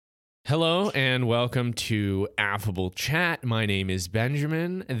Hello and welcome to Affable Chat. My name is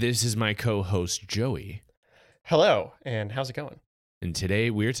Benjamin. This is my co-host Joey. Hello, and how's it going? And today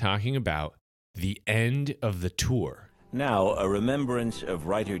we're talking about the end of the tour. Now, a remembrance of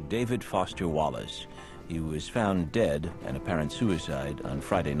writer David Foster Wallace. He was found dead, an apparent suicide, on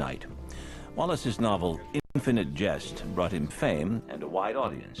Friday night. Wallace's novel Infinite Jest brought him fame and a wide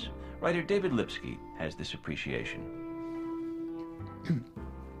audience. Writer David Lipsky has this appreciation.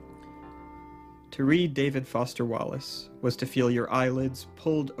 To read David Foster Wallace was to feel your eyelids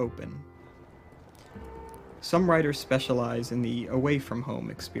pulled open. Some writers specialize in the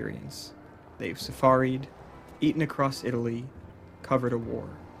away-from-home experience. They've safaried, eaten across Italy, covered a war.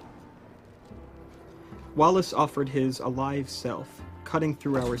 Wallace offered his alive self, cutting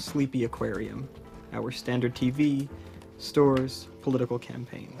through our sleepy aquarium, our standard TV, stores, political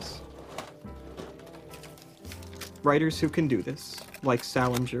campaigns. Writers who can do this, like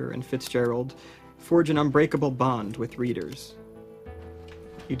Salinger and Fitzgerald, forge an unbreakable bond with readers.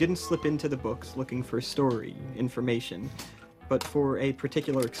 You didn't slip into the books looking for story, information, but for a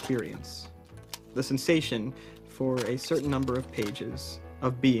particular experience. The sensation, for a certain number of pages,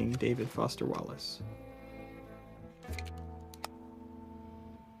 of being David Foster Wallace.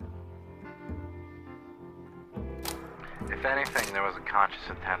 If anything, there was a conscious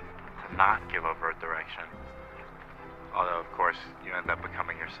intent to not give overt direction. Although, of course, you end up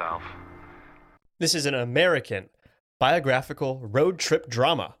becoming yourself. This is an American biographical road trip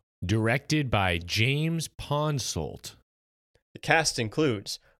drama. Directed by James Ponsoldt. The cast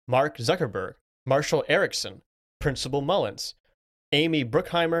includes Mark Zuckerberg, Marshall Erickson, Principal Mullins, Amy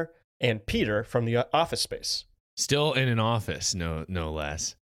Bruckheimer, and Peter from The Office Space. Still in an office, no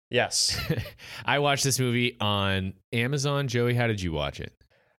less. Yes. I watched this movie on Amazon. Joey, how did you watch it?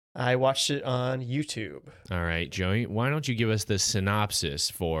 I watched it on YouTube. All right, Joey, why don't you give us the synopsis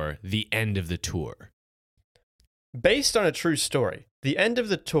for the end of the tour? Based on a true story, the end of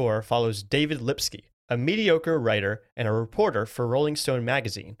the tour follows David Lipsky, a mediocre writer and a reporter for Rolling Stone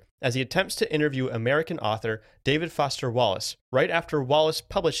magazine, as he attempts to interview American author David Foster Wallace right after Wallace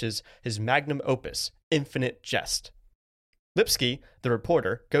publishes his magnum opus, Infinite Jest. Lipsky, the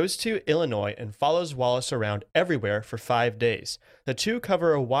reporter, goes to Illinois and follows Wallace around everywhere for 5 days. The two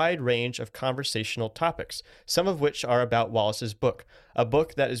cover a wide range of conversational topics, some of which are about Wallace's book, a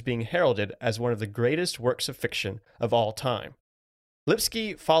book that is being heralded as one of the greatest works of fiction of all time.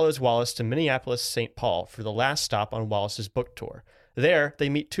 Lipsky follows Wallace to Minneapolis-St. Paul for the last stop on Wallace's book tour. There, they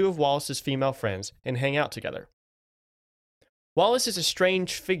meet two of Wallace's female friends and hang out together. Wallace is a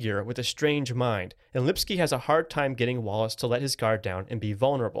strange figure with a strange mind, and Lipsky has a hard time getting Wallace to let his guard down and be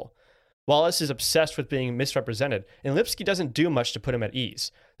vulnerable. Wallace is obsessed with being misrepresented, and Lipsky doesn't do much to put him at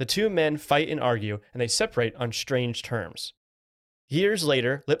ease. The two men fight and argue, and they separate on strange terms. Years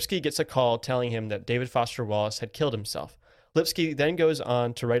later, Lipsky gets a call telling him that David Foster Wallace had killed himself. Lipsky then goes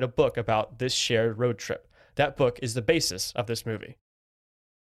on to write a book about this shared road trip. That book is the basis of this movie.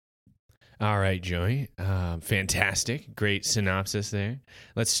 All right, Joey. Fantastic. Great synopsis there.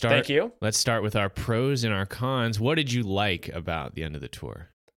 Let's start. Thank you. Let's start with our pros and our cons. What did you like about the end of the tour?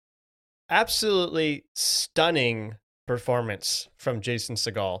 Absolutely stunning performance from Jason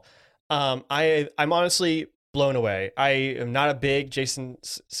Segel. I'm honestly blown away. I am not a big Jason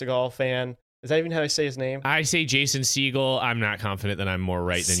Segel fan. Is that even how I say his name? I say Jason Segel. I'm not confident that I'm more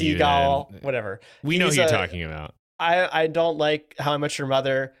right than you. Segel, whatever. We know who you're talking about. I don't like How I Met Your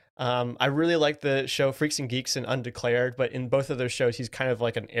Mother. I really like the show Freaks and Geeks and Undeclared, but in both of those shows, he's kind of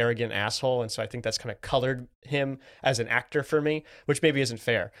like an arrogant asshole, and so I think that's kind of colored him as an actor for me, which maybe isn't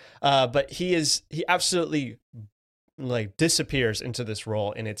fair. But he absolutely like disappears into this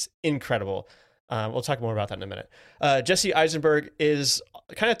role, and it's incredible. We'll talk more about that in a minute. Jesse Eisenberg is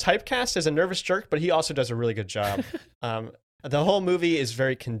kind of typecast as a nervous jerk, but he also does a really good job. The whole movie is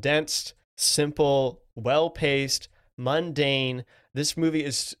very condensed, simple, well-paced, mundane. This movie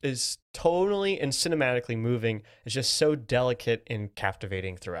is totally and cinematically moving. It's just so delicate and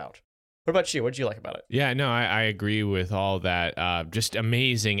captivating throughout. What about you? What did you like about it? Yeah, no, I agree with all that. Just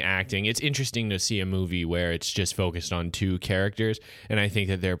amazing acting. It's interesting to see a movie where it's just focused on two characters, and I think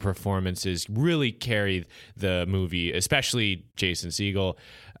that their performances really carry the movie, especially Jason Segel.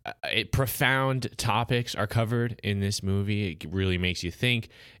 Profound topics are covered in this movie. It really makes you think.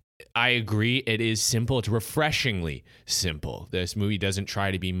 I agree. It is simple. It's refreshingly simple. This movie doesn't try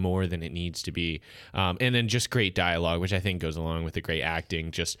to be more than it needs to be. And then just great dialogue, which I think goes along with the great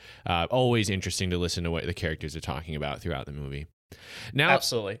acting. Just always interesting to listen to what the characters are talking about throughout the movie. Now,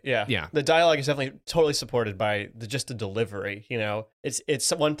 absolutely, yeah. The dialogue is definitely totally supported by just the delivery. You know,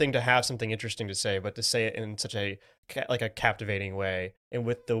 it's one thing to have something interesting to say, but to say it in such a like a captivating way, and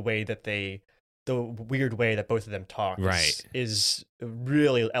with the way that the weird way that both of them talk, Right. is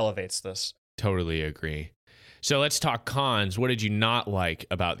really elevates this. Totally agree. So let's talk cons. What did you not like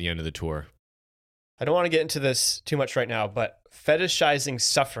about the end of the tour? I don't want to get into this too much right now, but fetishizing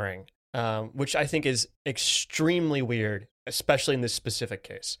suffering, which I think is extremely weird, especially in this specific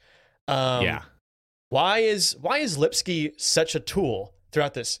case. Yeah. Why is Lipsky such a tool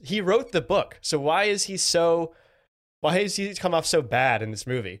throughout this? He wrote the book, so why is he come off so bad in this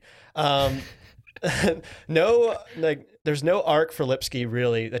movie? No, like there's no arc for Lipsky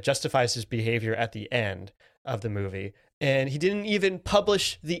really that justifies his behavior at the end of the movie, and he didn't even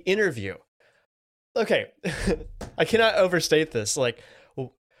publish the interview. Okay, I cannot overstate this. Like,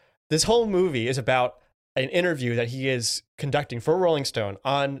 this whole movie is about an interview that he is conducting for Rolling Stone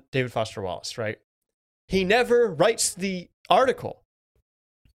on David Foster Wallace, right? He never writes the article.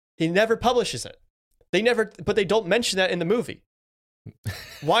 He never publishes it. But they don't mention that in the movie.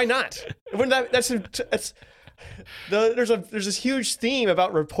 Why not? There's this huge theme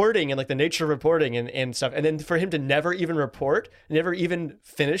about reporting and like the nature of reporting and stuff, and then for him to never even report, never even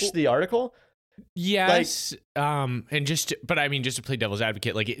finish the article. Yes, just to play devil's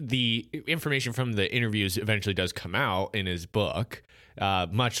advocate, like the information from the interviews eventually does come out in his book,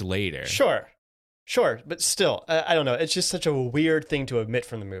 much later. Sure, but still, I don't know. It's just such a weird thing to omit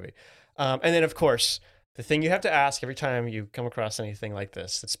from the movie. And then, of course, the thing you have to ask every time you come across anything like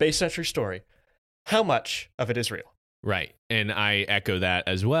this, it's based on a true story, how much of it is real? Right, and I echo that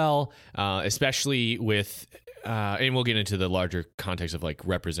as well, especially with. And we'll get into the larger context of like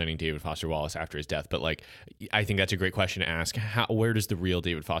representing David Foster Wallace after his death. But like, I think that's a great question to ask. Where does the real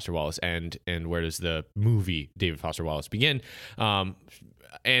David Foster Wallace end, and where does the movie David Foster Wallace begin?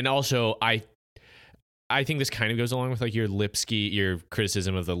 And also, I think this kind of goes along with like your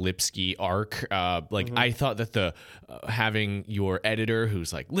criticism of the Lipsky arc. I thought that having your editor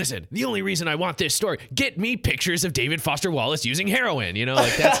who's like, listen, the only reason I want this story, get me pictures of David Foster Wallace using heroin. You know,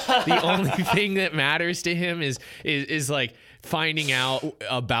 like that's the only thing that matters to him is like finding out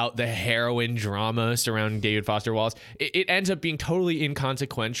about the heroin drama surrounding David Foster Wallace. It ends up being totally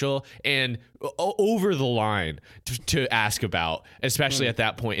inconsequential and over the line to ask about, especially at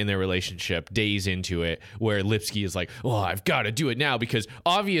that point in their relationship, days into it, where Lipsky is like, well, I've got to do it now because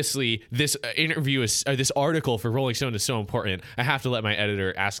obviously this interview this article for Rolling Stone is so important. I have to let my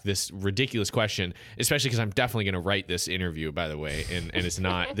editor ask this ridiculous question, especially because I'm definitely going to write this interview, by the way, and it's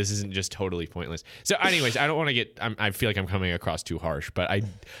not, this isn't just totally pointless. So anyways, I don't want to I feel like I'm coming across too harsh, but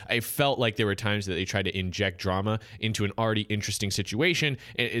I felt like there were times that they tried to inject drama into an already interesting situation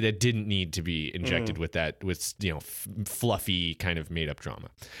that didn't need to be injected with fluffy kind of made up drama.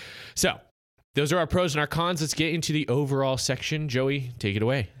 So those are our pros and our cons. Let's get into the overall section. Joey, take it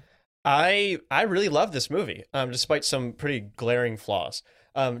away. I really love this movie, despite some pretty glaring flaws.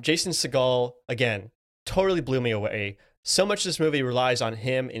 Jason Segel, again, totally blew me away. So much of this movie relies on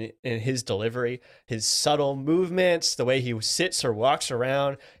him in his delivery, his subtle movements, the way he sits or walks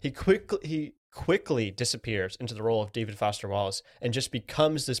around. He quickly disappears into the role of David Foster Wallace and just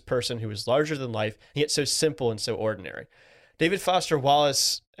becomes this person who is larger than life, and yet so simple and so ordinary. David Foster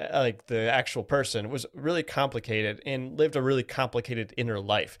Wallace, like the actual person, was really complicated and lived a really complicated inner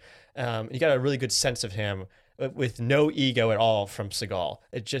life. You got a really good sense of him with no ego at all from Seagal.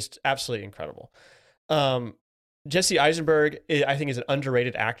 It's just absolutely incredible. Jesse Eisenberg, I think, is an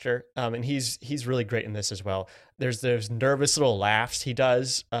underrated actor, and he's really great in this as well. There's those nervous little laughs he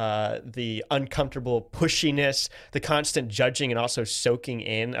does, the uncomfortable pushiness, the constant judging and also soaking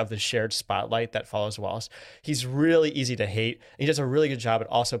in of the shared spotlight that follows Wallace. He's really easy to hate. He does a really good job at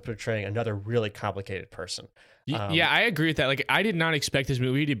also portraying another really complicated person. Yeah, I agree with that. Like, I did not expect this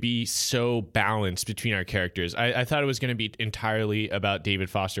movie to be so balanced between our characters. I thought it was going to be entirely about David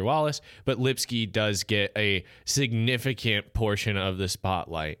Foster Wallace, but Lipsky does get a significant portion of the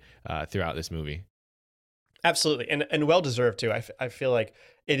spotlight throughout this movie. Absolutely, and well deserved too. I feel like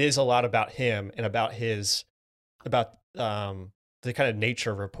it is a lot about him and about the kind of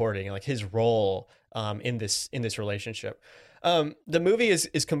nature of reporting and like his role in this relationship. The movie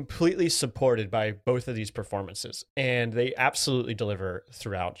is completely supported by both of these performances, and they absolutely deliver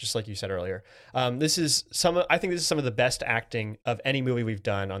throughout, just like you said earlier. I think this is some of the best acting of any movie we've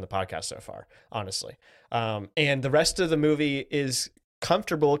done on the podcast so far, honestly. And the rest of the movie is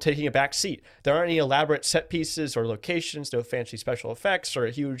comfortable taking a back seat. There aren't any elaborate set pieces or locations, no fancy special effects or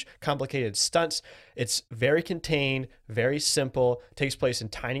huge complicated stunts. It's very contained, very simple, takes place in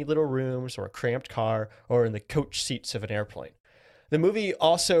tiny little rooms or a cramped car or in the coach seats of an airplane. The movie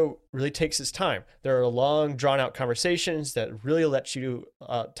also really takes its time. There are long, drawn-out conversations that really let you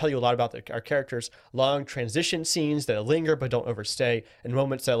tell you a lot about our characters, long transition scenes that linger but don't overstay, and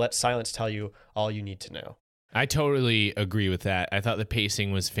moments that let silence tell you all you need to know. I totally agree with that. I thought the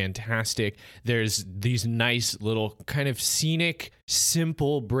pacing was fantastic. There's these nice little kind of scenic,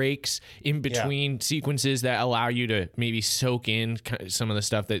 simple breaks in between sequences that allow you to maybe soak in some of the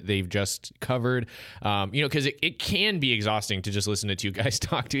stuff that they've just covered. Because it can be exhausting to just listen to two guys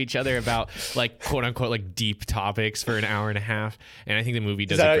talk to each other about like quote unquote like deep topics for an hour and a half. And I think the movie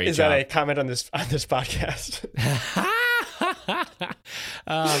does a great job. Is that a comment on this podcast?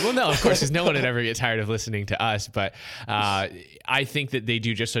 Well, no, of course, because no one would ever get tired of listening to us. But I think that they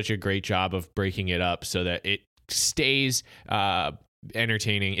do just such a great job of breaking it up so that it stays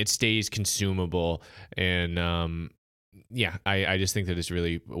entertaining, it stays consumable, and I just think that it's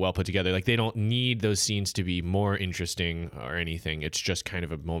really well put together. Like, they don't need those scenes to be more interesting or anything. It's just kind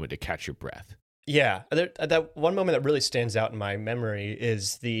of a moment to catch your breath. Yeah, that one moment that really stands out in my memory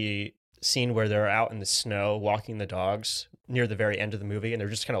is the scene where they're out in the snow walking the dogs near the very end of the movie, and they're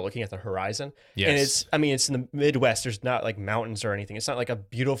just kind of looking at the horizon. Yes. And it's in the Midwest. There's not like mountains or anything. It's not like a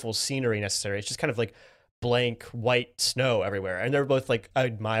beautiful scenery necessarily. It's just kind of like blank white snow everywhere, and they're both like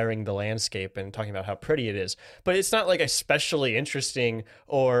admiring the landscape and talking about how pretty it is, but it's not like especially interesting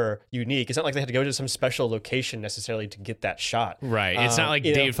or unique. It's not like they had to go to some special location necessarily to get that shot, right? It's not like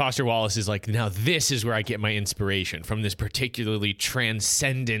David Foster Wallace is like, now this is where I get my inspiration from, this particularly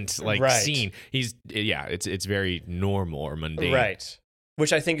transcendent scene. It's very normal or mundane, right?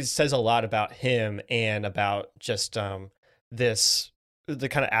 Which I think says a lot about him and about just the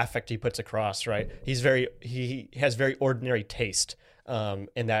kind of affect he puts across, right? He has very ordinary taste, and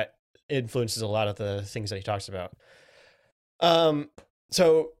that influences a lot of the things that he talks about.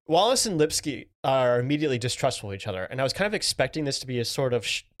 So Wallace and Lipsky are immediately distrustful of each other, and I was kind of expecting this to be a sort of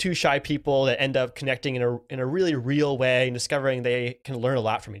two shy people that end up connecting in a really real way and discovering they can learn a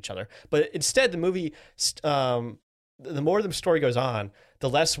lot from each other. But instead, the movie, the more the story goes on, the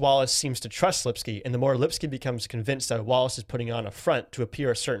less Wallace seems to trust Lipsky, and the more Lipsky becomes convinced that Wallace is putting on a front to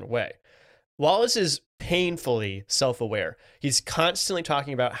appear a certain way. Wallace is painfully self-aware. He's constantly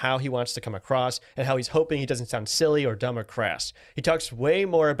talking about how he wants to come across and how he's hoping he doesn't sound silly or dumb or crass. He talks way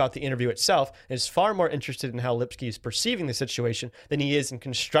more about the interview itself and is far more interested in how Lipsky is perceiving the situation than he is in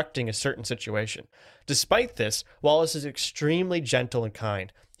constructing a certain situation. Despite this, Wallace is extremely gentle and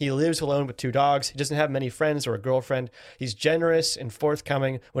kind. He lives alone with two dogs. He doesn't have many friends or a girlfriend. He's generous and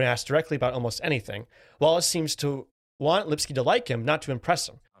forthcoming when asked directly about almost anything. Wallace seems to want Lipsky to like him, not to impress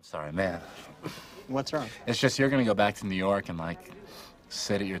him. I'm sorry, man. What's wrong? It's just you're gonna go back to New York and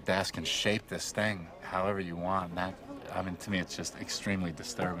sit at your desk and shape this thing however you want. And to me, it's just extremely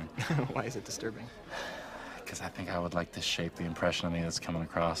disturbing. Why is it disturbing? Because I think I would like to shape the impression of me that's coming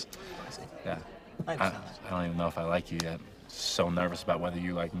across. I see. Yeah. I don't even know if I like you yet. So nervous about whether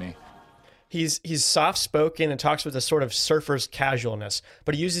you like me. He's soft-spoken and talks with a sort of surfer's casualness,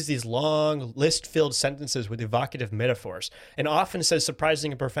 but he uses these long, list-filled sentences with evocative metaphors, and often says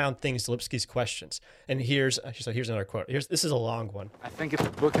surprising and profound things to Lipsky's questions. And here's another quote. This is a long one. I think if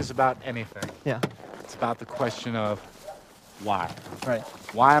the book is about anything, it's about the question of why. Right.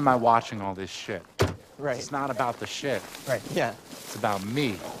 Why am I watching all this shit? Right. It's not about the shit. Right. Yeah. It's about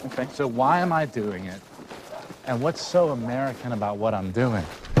me. Okay. So why am I doing it? And what's so American about what I'm doing?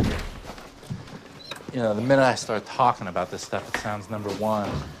 You know, the minute I start talking about this stuff, it sounds, number one,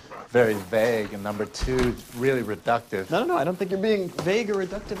 very vague, and number two, really reductive. No, I don't think you're being vague or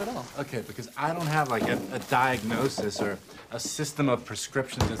reductive at all. Okay, because I don't have like a diagnosis or a system of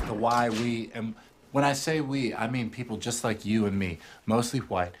prescriptions as to why we, and when I say we, I mean people just like you and me, mostly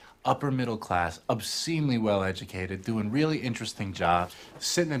white, upper middle class, obscenely well educated, doing really interesting jobs,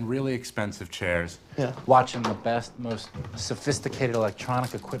 sitting in really expensive chairs, watching the best, most sophisticated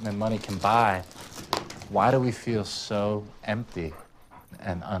electronic equipment money can buy. Why do we feel so empty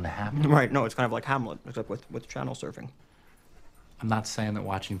and unhappy? Right, no, it's kind of like Hamlet, except with channel surfing. I'm not saying that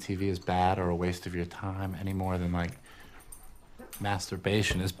watching TV is bad or a waste of your time any more than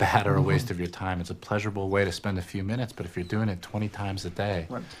masturbation is bad or a waste of your time. It's a pleasurable way to spend a few minutes, but if you're doing it 20 times a day,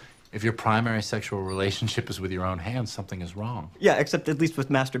 right. If your primary sexual relationship is with your own hands, something is wrong. Yeah, except at least with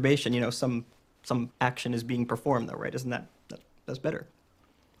masturbation, some action is being performed, though, right? Isn't that's better?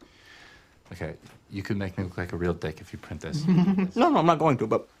 Okay, you could make me look like a real dick if you print this. No, I'm not going to,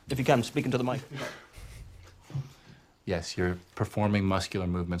 but if you can, I'm speaking to the mic. Yes, you're performing muscular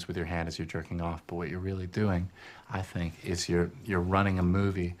movements with your hand as you're jerking off, but what you're really doing, I think, is you're running a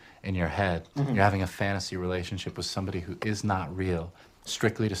movie in your head. Mm-hmm. You're having a fantasy relationship with somebody who is not real,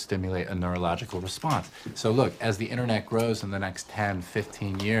 strictly to stimulate a neurological response. So look, as the internet grows in the next 10,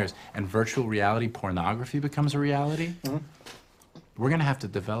 15 years and virtual reality pornography becomes a reality, we're gonna have to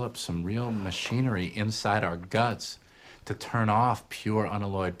develop some real machinery inside our guts to turn off pure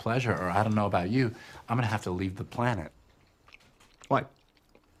unalloyed pleasure, or I don't know about you, I'm gonna have to leave the planet. Why?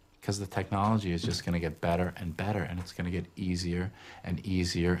 Because the technology is just gonna get better and better, and it's gonna get easier and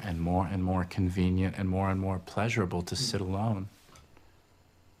easier and more convenient and more pleasurable to sit alone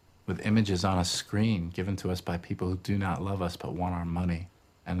with images on a screen given to us by people who do not love us but want our money.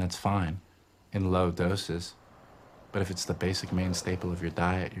 And that's fine in low doses. But if it's the basic main staple of your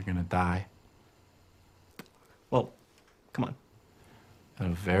diet, you're gonna die. Well, come on. In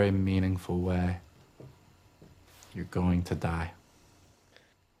a very meaningful way, you're going to die.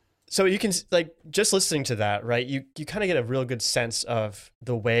 So you can, like, just listening to that, right, you kind of get a real good sense of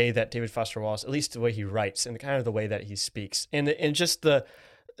the way that David Foster Wallace, at least the way he writes and kind of the way that he speaks, and just the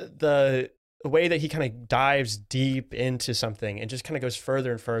way that he kind of dives deep into something and just kind of goes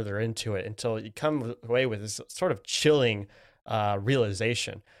further and further into it until you come away with this sort of chilling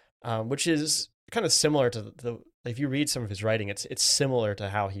realization, which is kind of similar to if you read some of his writing, it's similar to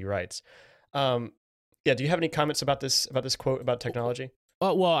how he writes. Yeah, do you have any comments about this quote about technology?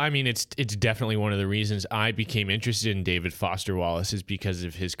 Well, I mean, it's definitely one of the reasons I became interested in David Foster Wallace is because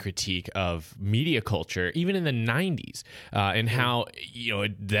of his critique of media culture, even in the 90s, and how,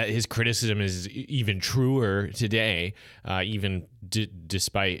 that his criticism is even truer today, even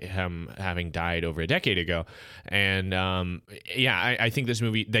despite him having died over a decade ago. And I think this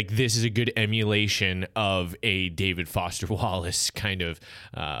movie, like, this is a good emulation of a David Foster Wallace kind of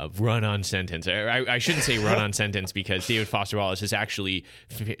run-on sentence. I shouldn't say run-on sentence because David Foster Wallace is actually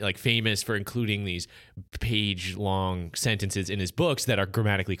famous for including these page-long sentences in his books that are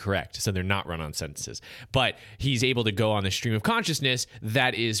grammatically correct, so they're not run-on sentences. But he's able to go on the stream of consciousness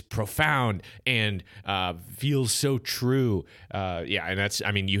that is profound and feels so true. And that's,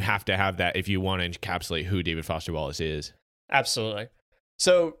 I mean, you have to have that if you want to encapsulate who David Foster Wallace is. Absolutely.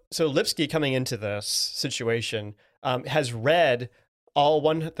 So Lipsky, coming into this situation, has read all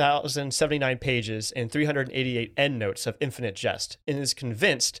 1,079 pages and 388 endnotes of Infinite Jest, and is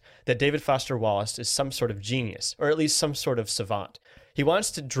convinced that David Foster Wallace is some sort of genius, or at least some sort of savant. He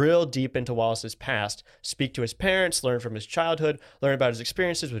wants to drill deep into Wallace's past, speak to his parents, learn from his childhood, learn about his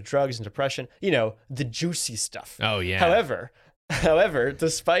experiences with drugs and depression, the juicy stuff. Oh, yeah. However,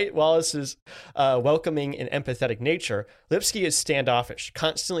 despite Wallace's welcoming and empathetic nature, Lipsky is standoffish,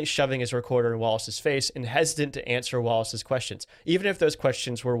 constantly shoving his recorder in Wallace's face and hesitant to answer Wallace's questions, even if those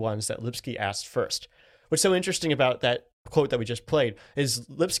questions were ones that Lipsky asked first. What's so interesting about that quote that we just played is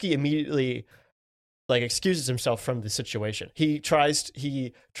Lipsky immediately excuses himself from the situation. He tries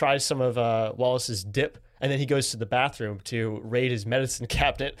some of Wallace's dip, and then he goes to the bathroom to raid his medicine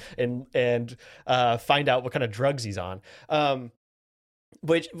cabinet and find out what kind of drugs he's on.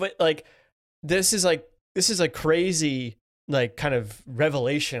 This is a crazy kind of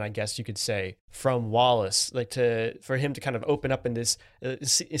revelation, I guess you could say, from Wallace, for him to kind of open up in this,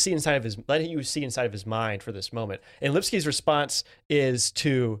 see inside of letting you see inside of his mind for this moment. And Lipsky's response is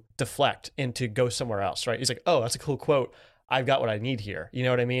to deflect and to go somewhere else, right? He's like, oh, that's a cool quote. I've got what I need here. You know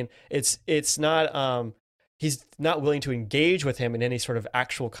what I mean? It's not, he's not willing to engage with him in any sort of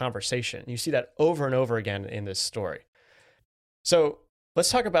actual conversation. You see that over and over again in this story. So let's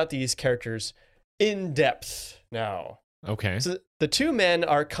talk about these characters in depth now. Okay. So the two men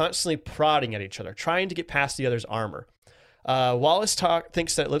are constantly prodding at each other, trying to get past the other's armor. Wallace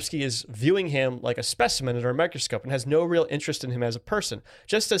thinks that Lipsky is viewing him like a specimen under a microscope and has no real interest in him as a person,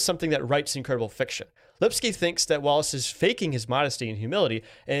 just as something that writes incredible fiction. Lipsky thinks that Wallace is faking his modesty and humility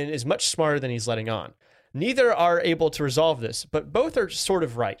and is much smarter than he's letting on. Neither are able to resolve this, but both are sort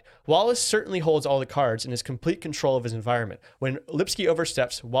of right. Wallace certainly holds all the cards and is complete control of his environment. When Lipsky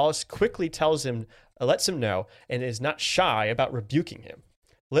oversteps, Wallace quickly lets him know, and is not shy about rebuking him.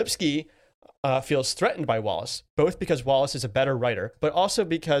 Lipsky feels threatened by Wallace, both because Wallace is a better writer, but also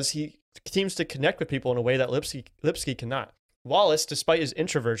because he seems to connect with people in a way that Lipsky cannot. Wallace, despite his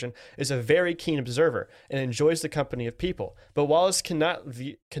introversion, is a very keen observer and enjoys the company of people. But Wallace cannot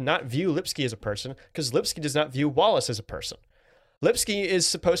view Lipsky as a person because Lipsky does not view Wallace as a person. Lipsky is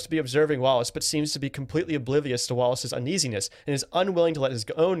supposed to be observing Wallace, but seems to be completely oblivious to Wallace's uneasiness and is unwilling to let his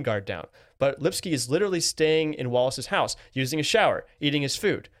own guard down. But Lipsky is literally staying in Wallace's house, using a shower, eating his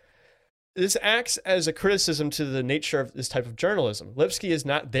food. This acts as a criticism to the nature of this type of journalism. Lipsky is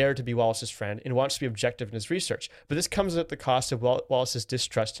not there to be Wallace's friend and wants to be objective in his research, but this comes at the cost of Wallace's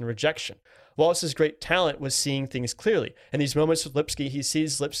distrust and rejection. Wallace's great talent was seeing things clearly. In these moments with Lipsky, he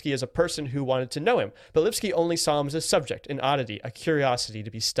sees Lipsky as a person who wanted to know him, but Lipsky only saw him as a subject, an oddity, a curiosity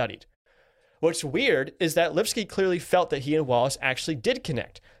to be studied. What's weird is that Lipsky clearly felt that he and Wallace actually did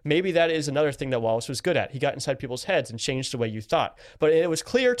connect. Maybe that is another thing that Wallace was good at. He got inside people's heads and changed the way you thought. But it was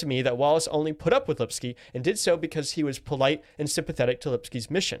clear to me that Wallace only put up with Lipsky and did so because he was polite and sympathetic to Lipsky's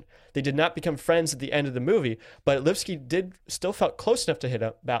mission. They did not become friends at the end of the movie, but Lipsky did still felt close enough to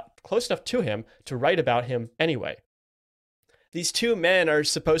him to write about him anyway. These two men are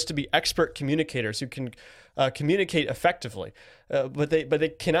supposed to be expert communicators who can communicate effectively, but they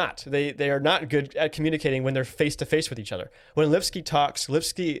cannot. They are not good at communicating when they're face to face with each other. When Wallace talks,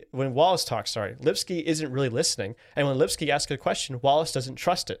 Lipsky isn't really listening, and when Lipsky asks a question, Wallace doesn't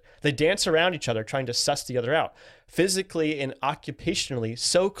trust it. They dance around each other trying to suss the other out, physically and occupationally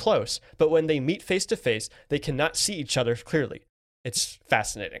so close, but when they meet face to face, they cannot see each other clearly. It's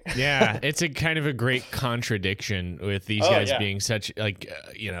fascinating. Yeah, it's a kind of a great contradiction with these guys being such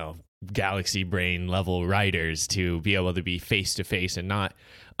galaxy brain level writers to be able to be face to face and not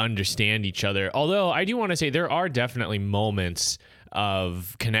understand each other. Although I do want to say there are definitely moments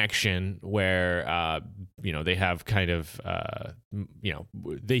of connection where they have kind of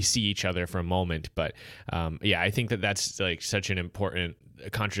they see each other for a moment, but I think that's like such an important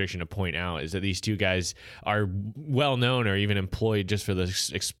contradiction to point out, is that these two guys are well known or even employed just for the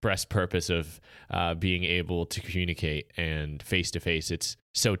express purpose of being able to communicate, and face to face it's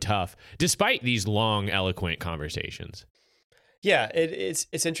so tough despite these long eloquent conversations. Yeah,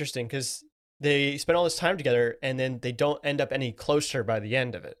 it's interesting because they spend all this time together and then they don't end up any closer by the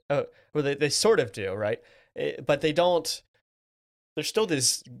end of it. Well, they sort of do, right? But they don't. There's still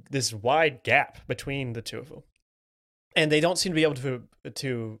this wide gap between the two of them, and they don't seem to be able to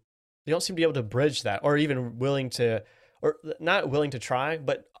they don't seem to be able to bridge that, or even willing to, or not willing to try,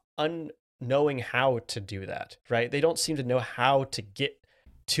 but unknowing how to do that, right? They don't seem to know how to get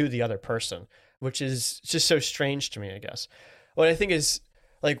to the other person, which is just so strange to me, I guess. What I think is,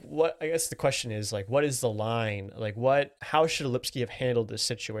 like, what I guess the question is, like, what is the line? Like, how should Lipsky have handled this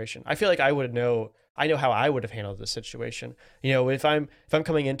situation? I feel like I know how I would have handled this situation. You know, if I'm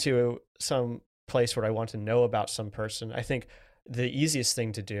coming into some place where I want to know about some person, I think the easiest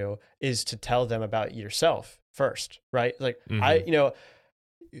thing to do is to tell them about yourself first, right? Like,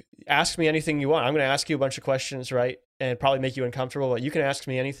 ask me anything you want. I'm going to ask you a bunch of questions, right? And probably make you uncomfortable, but you can ask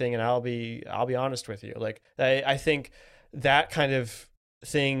me anything and I'll be honest with you. Like, I think that kind of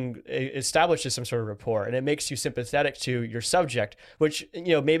thing establishes some sort of rapport, and it makes you sympathetic to your subject, which,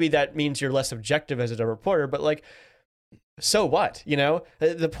 maybe that means you're less objective as a reporter, but like, so what?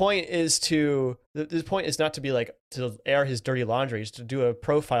 The point is not to be like, to air his dirty laundry, is to do a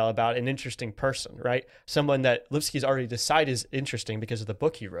profile about an interesting person, right? Someone that Lipsky's already decided is interesting because of the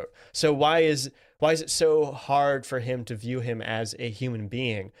book he wrote. So why is it so hard for him to view him as a human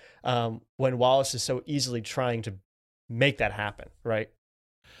being when Wallace is so easily trying to make that happen, right?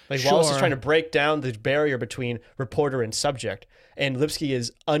 Like, Wallace is trying to break down the barrier between reporter and subject, and Lipsky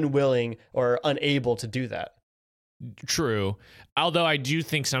is unwilling or unable to do that. True. Although I do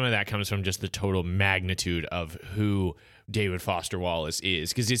think some of that comes from just the total magnitude of who David Foster Wallace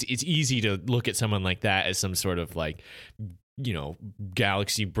is, because it's easy to look at someone like that as some sort of like,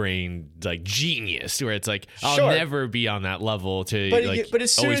 galaxy brain like genius, where it's like, I'll never be on that level but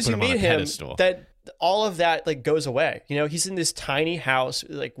as soon as you meet him, that all of that like goes away. He's in this tiny house,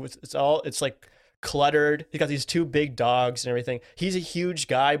 like it's like cluttered. He's got these two big dogs and everything. He's a huge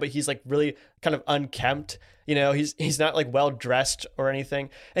guy, but he's like really kind of unkempt. He's not like well dressed or anything,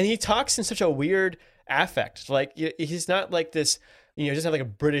 and he talks in such a weird affect. Like, he's not like this. He doesn't have like a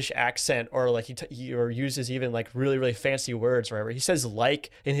British accent, or like he or uses even like really, really fancy words or whatever. He says like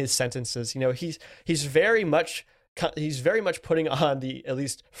in his sentences. He's very much putting on the at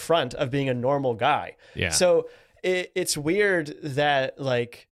least front of being a normal guy. Yeah. So it's weird that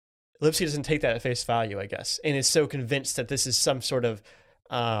like Lipsky doesn't take that at face value, I guess, and is so convinced that this is some sort of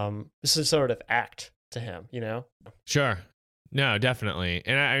act to him. Sure. No, definitely.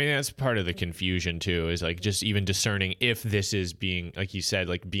 And I mean, that's part of the confusion too, is like just even discerning if this is being, like you said,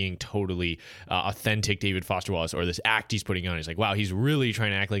 like being totally authentic David Foster Wallace, or this act he's putting on. He's like, wow, he's really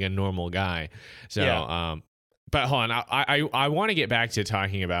trying to act like a normal guy. So, yeah. But hold on, I want to get back to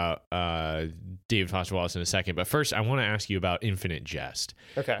talking about David Foster Wallace in a second. But first, I want to ask you about Infinite Jest.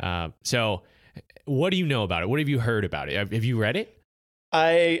 Okay. So what do you know about it? What have you heard about it? Have you read it?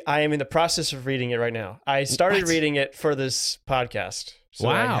 I am in the process of reading it right now. I started reading it for this podcast. so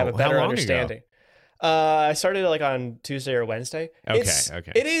I Wow. have a How better long ago? understanding. I started like on Tuesday or Wednesday.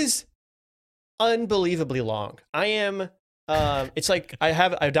 Okay. It is unbelievably long. I am. It's like I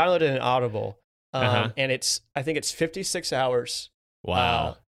downloaded an Audible, and I think it's 56 hours.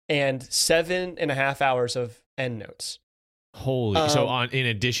 Wow. And 7.5 hours of endnotes. Holy. So in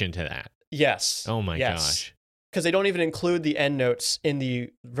addition to that. Yes. Oh my gosh. Because they don't even include the endnotes in the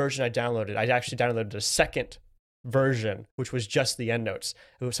version I downloaded. I actually downloaded a second version, which was just the endnotes,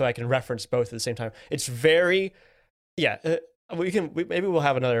 so I can reference both at the same time. It's very, maybe we'll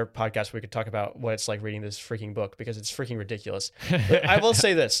have another podcast where we could talk about what it's like reading this freaking book, because it's freaking ridiculous. I will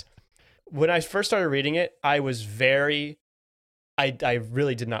say this: when I first started reading it, I was I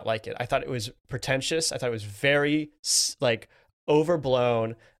really did not like it. I thought it was pretentious. I thought it was very like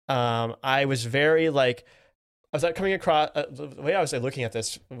overblown. I was very like, I was coming across the way I was looking at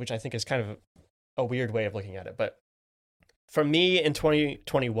this, which I think is kind of a weird way of looking at it. But for me in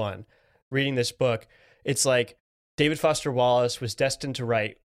 2021, reading this book, it's like David Foster Wallace was destined to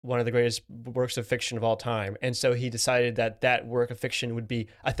write one of the greatest works of fiction of all time. And so he decided that work of fiction would be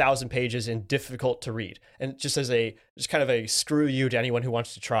 1,000 pages and difficult to read. And just kind of a screw you to anyone who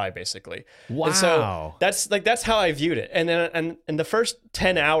wants to try, basically. Wow. And so that's how I viewed it. And then, and in the first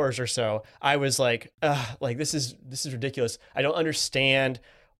 10 hours or so, I was like, this is ridiculous. I don't understand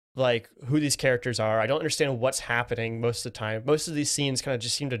like who these characters are. I don't understand what's happening most of the time. Most of these scenes kind of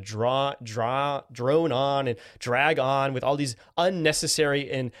just seem to drone on and drag on with all these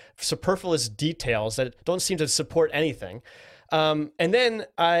unnecessary and superfluous details that don't seem to support anything. And then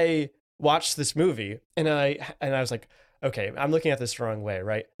I watched this movie and I was like, okay, I'm looking at this the wrong way,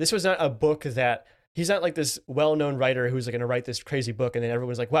 right? This was not a book that he's not like this well-known writer who's like going to write this crazy book and then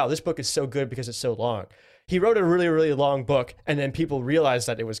everyone's like, wow, this book is so good because it's so long. He wrote a really, really long book, and then people realized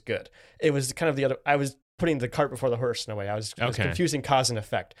that it was good. It was kind of I was putting the cart before the horse in a way. I was confusing cause and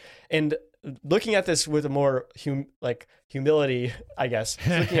effect. And looking at this with a more humility, I guess,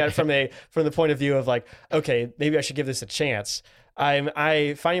 looking at it from the point of view of like, okay, maybe I should give this a chance.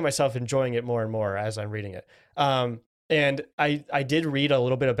 I finding myself enjoying it more and more as I'm reading it. And I did read a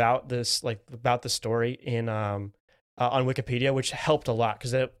little bit about this, like about the story on Wikipedia, which helped a lot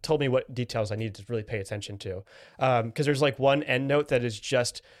because it told me what details I needed to really pay attention to. Because there's like one endnote that is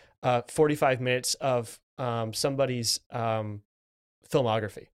just 45 minutes of somebody's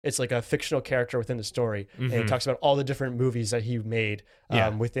filmography. It's like a fictional character within the story, and it talks about all the different movies that he made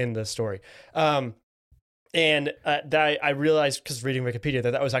within the story. And that I realized, because reading Wikipedia,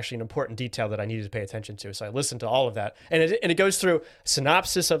 that was actually an important detail that I needed to pay attention to. So I listened to all of that. And it goes through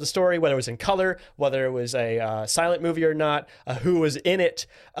synopsis of the story, whether it was in color, whether it was a silent movie or not, who was in it,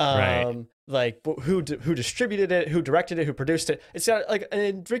 like who distributed it, who directed it, who produced it. It's got like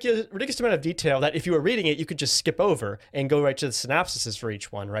a ridiculous amount of detail that if you were reading it, you could just skip over and go right to the synopsises for each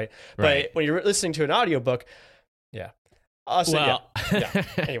one, right? But when you're listening to an audiobook,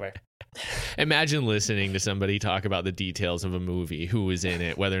 anyway. Imagine listening to somebody talk about the details of a movie, who was in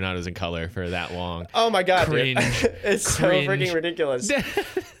it, whether or not it was in color for that long. Oh my God, cringe. Dude. It's so freaking ridiculous.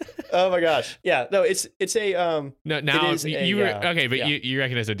 Oh my gosh. Yeah, no, it's a no, now it is you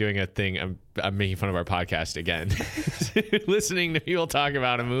recognize I'm doing a thing. I'm making fun of our podcast again. Listening to people talk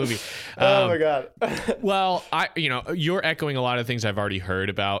about a movie. Oh my God. Well, you're echoing a lot of things I've already heard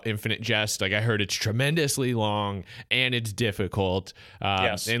about Infinite Jest. Like I heard it's tremendously long and it's difficult.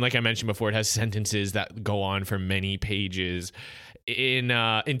 Yes. And like I mentioned before, it has sentences that go on for many pages. In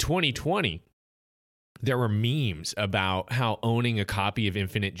 2020, there were memes about how owning a copy of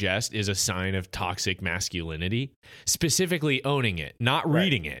Infinite Jest is a sign of toxic masculinity. Specifically owning it, not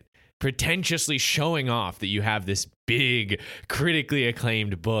reading it. Pretentiously showing off that you have this big, critically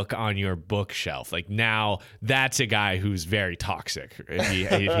acclaimed book on your bookshelf. Like now, that's a guy who's very toxic. If he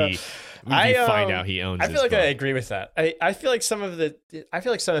find out he owns. I feel like book. I agree with that. I feel like some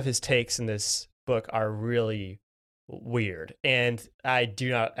of his takes in this book are really weird, and I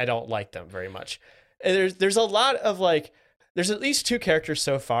don't like them very much. And there's a lot of there's at least two characters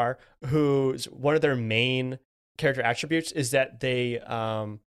so far whose one of their main character attributes is that they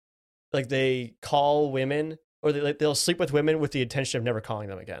call women, or they'll sleep with women with the intention of never calling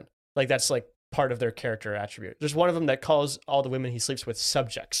them again. Like that's like part of their character attribute. There's one of them that calls all the women he sleeps with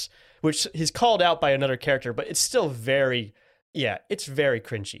subjects, which he's called out by another character, but it's still it's very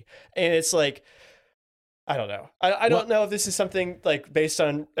cringy. And it's like, I don't know. I don't know if this is something like based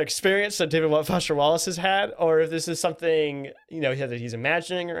on experience that David Foster Wallace has had, or if this is something that he's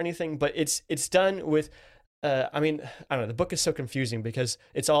imagining or anything. But it's done with I mean, I don't know. The book is so confusing because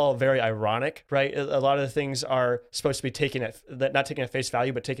it's all very ironic, right? A lot of the things are supposed to be not taken at face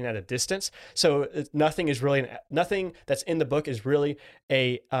value, but taken at a distance. So nothing that's in the book is really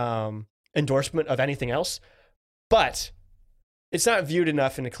a endorsement of anything else. But it's not viewed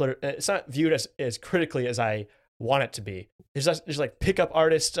it's not viewed as critically as I want it to be. There's like pickup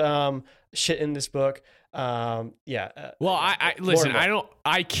artist shit in this book. Well, I listen,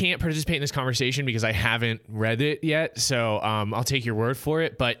 I can't participate in this conversation because I haven't read it yet. So, I'll take your word for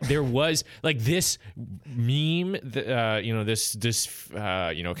it. But there was like this meme, this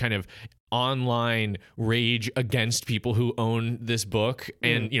kind of online rage against people who own this book,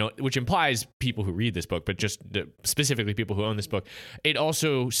 and which implies people who read this book, but just specifically people who own this book. It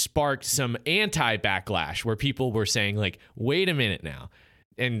also sparked some anti-backlash where people were saying like, wait a minute now.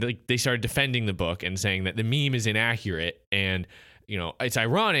 And like they started defending the book and saying that the meme is inaccurate. And, it's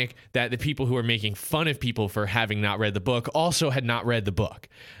ironic that the people who are making fun of people for having not read the book also had not read the book.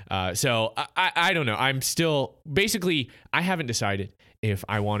 So I don't know. I'm still I haven't decided if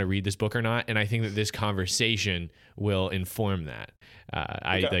I want to read this book or not. And I think that this conversation will inform that.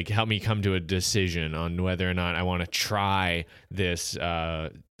 Help me come to a decision on whether or not I want to try this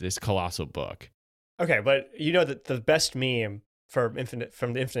colossal book. Okay. But that the best meme from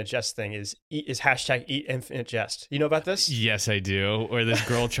the Infinite Jest thing is hashtag eat Infinite Jest. You know about this? Yes, I do. Where this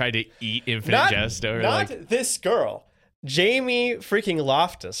girl tried to eat Infinite Jest. This girl, Jamie freaking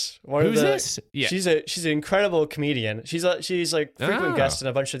Loftus. Who's this? Yeah. She's an incredible comedian. She's like frequent guest in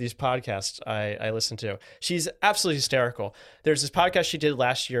a bunch of these podcasts I listen to. She's absolutely hysterical. There's this podcast she did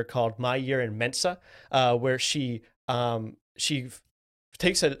last year called My Year in Mensa, where she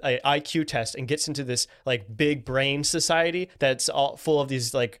takes an IQ test and gets into this like big brain society that's all full of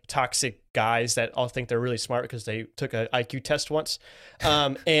these like toxic guys that all think they're really smart because they took an IQ test once.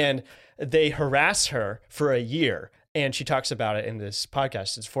 And they harass her for a year. And she talks about it in this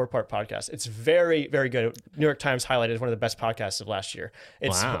podcast. It's a 4-part podcast. It's very, very good. New York Times highlighted as one of the best podcasts of last year.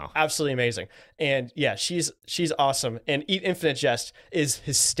 It's absolutely amazing. And yeah, she's awesome. And Eat Infinite Jest is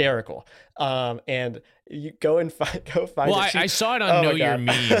hysterical. And you go find it. Well, I saw it on Your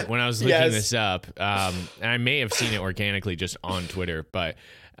Meme when I was looking this up. And I may have seen it organically just on Twitter. But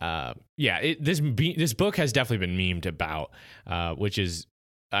this book has definitely been memed about, which is,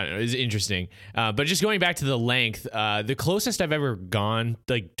 I don't know, it's interesting. But just going back to the length, the closest I've ever gone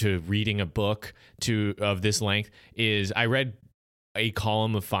like to reading a book of this length is I read A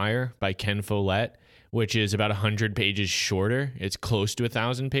Column of Fire by Ken Follett, which is about 100 pages shorter. It's close to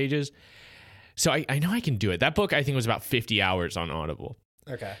 1,000 pages. So I know I can do it. That book, I think, was about 50 hours on Audible.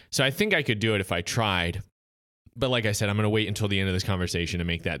 Okay. So I think I could do it if I tried. But like I said, I'm going to wait until the end of this conversation to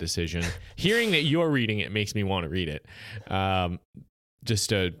make that decision. Hearing that you're reading it makes me want to read it. Just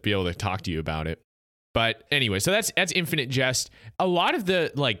to be able to talk to you about it. But anyway, so that's Infinite Jest. A lot of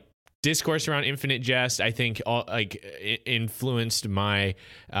the like discourse around Infinite Jest, I think, influenced my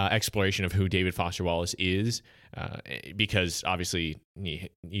exploration of who David Foster Wallace is, because obviously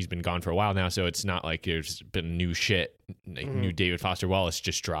he's been gone for a while now, so it's not like there's been new shit, new David Foster Wallace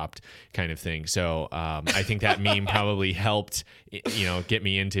just dropped kind of thing. So I think that meme probably helped, get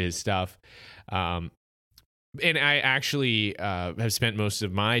me into his stuff. And I actually have spent most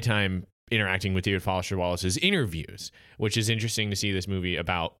of my time interacting with David Foster Wallace's interviews, which is interesting to see this movie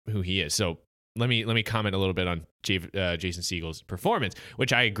about who he is. So let me comment a little bit on Jason Segel's performance,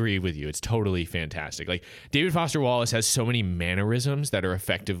 which I agree with you. It's totally fantastic. Like David Foster Wallace has so many mannerisms that are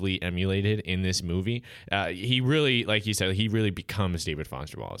effectively emulated in this movie. He really, like you said, he really becomes David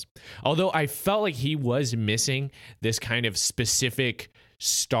Foster Wallace. Although I felt like he was missing this kind of specific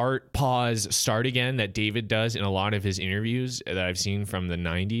start, pause, start again that David does in a lot of his interviews that I've seen from the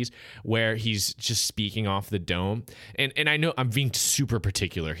 90s, where he's just speaking off the dome. And I know I'm being super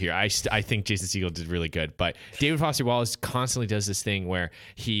particular here. I think Jason Segel did really good, but David Foster Wallace constantly does this thing where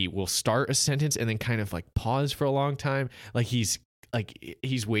he will start a sentence and then kind of like pause for a long time. Like he's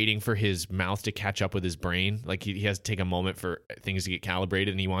waiting for his mouth to catch up with his brain. Like he has to take a moment for things to get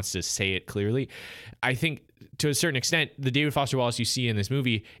calibrated and he wants to say it clearly. I think to a certain extent, the David Foster Wallace you see in this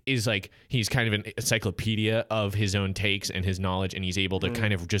movie is like, he's kind of an encyclopedia of his own takes and his knowledge. And he's able to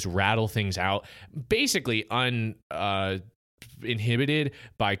kind of just rattle things out, basically inhibited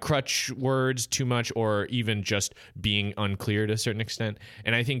by crutch words too much, or even just being unclear to a certain extent.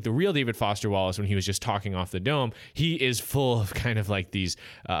 And I think the real David Foster Wallace, when he was just talking off the dome, he is full of kind of like these,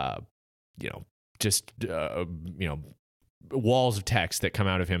 walls of text that come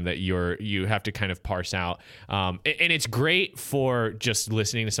out of him that you have to kind of parse out. And it's great for just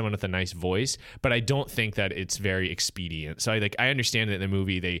listening to someone with a nice voice, but I don't think that it's very expedient. So I understand that in the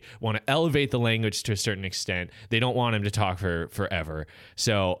movie they want to elevate the language to a certain extent. They don't want him to talk for forever.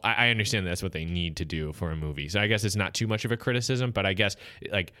 So I understand that's what they need to do for a movie. So I guess it's not too much of a criticism, but I guess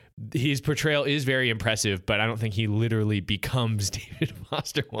like his portrayal is very impressive, but I don't think he literally becomes David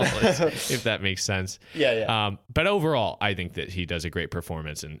Foster Wallace, if that makes sense. Yeah. But overall, I think that he does a great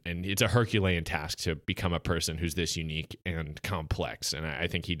performance, and it's a Herculean task to become a person who's this unique and complex. And I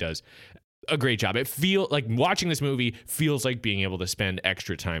think he does a great job. It feel like watching this movie feels like being able to spend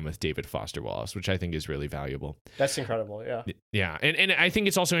extra time with David Foster Wallace, which I think is really valuable. That's incredible. Yeah. Yeah. And I think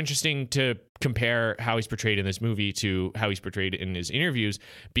it's also interesting to compare how he's portrayed in this movie to how he's portrayed in his interviews,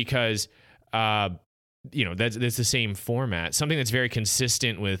 because, that's the same format. Something that's very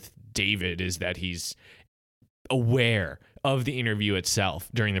consistent with David is that he's aware of the interview itself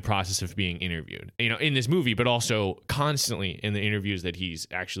during the process of being interviewed, in this movie, but also constantly in the interviews that he's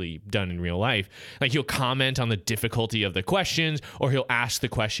actually done in real life. Like, he'll comment on the difficulty of the questions, or he'll ask the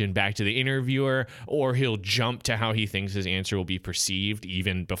question back to the interviewer, or he'll jump to how he thinks his answer will be perceived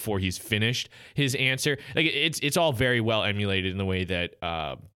even before he's finished his answer. Like, it's all very well emulated in the way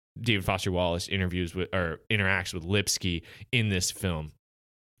that David Foster Wallace interacts with Lipsky in this film.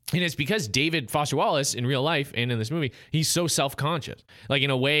 And it's because David Foster Wallace in real life and in this movie, he's so self-conscious. Like, in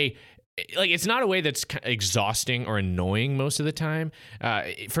a way, like, it's not a way that's exhausting or annoying most of the time.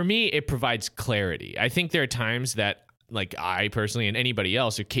 For me, it provides clarity. I think there are times that, like, I personally and anybody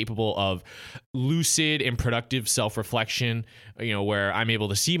else are capable of lucid and productive self-reflection, where I'm able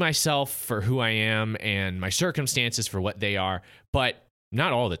to see myself for who I am and my circumstances for what they are, but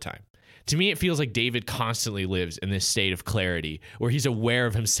not all the time. To me, it feels like David constantly lives in this state of clarity where he's aware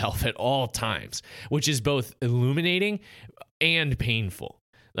of himself at all times, which is both illuminating and painful.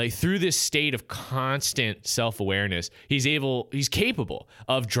 Like, through this state of constant self-awareness, he's capable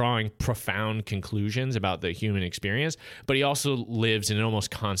of drawing profound conclusions about the human experience, but he also lives in an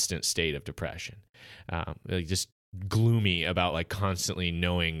almost constant state of depression. Like, just gloomy about, like, constantly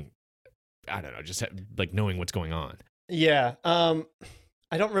knowing, I don't know, just like knowing what's going on. Yeah.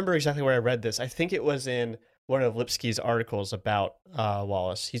 I don't remember exactly where I read this. I think it was in one of Lipsky's articles about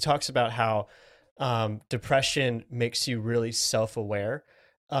Wallace. He talks about how depression makes you really self-aware,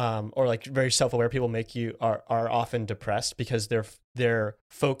 or like very self-aware people are often depressed because their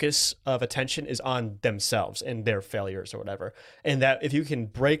focus of attention is on themselves and their failures or whatever. And that if you can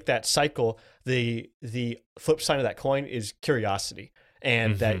break that cycle, the flip side of that coin is curiosity.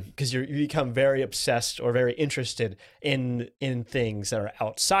 And that because you become very obsessed or very interested in things that are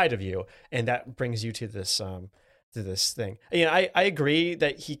outside of you, and that brings you to this thing. I agree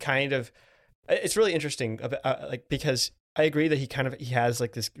that he kind of, it's really interesting because I agree that he has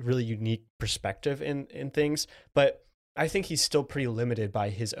like this really unique perspective in things, but I think he's still pretty limited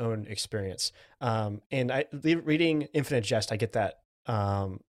by his own experience. And reading Infinite Jest, I get that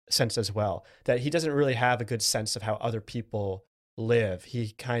sense as well, that he doesn't really have a good sense of how other people live.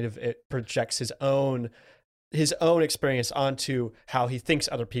 He kind of projects his own experience onto how he thinks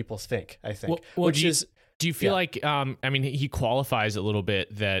other people think, I think. Do you feel like, he qualifies a little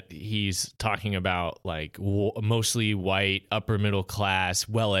bit that he's talking about like mostly white, upper middle class,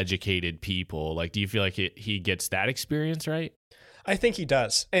 well-educated people. Like, do you feel like he gets that experience right? I think he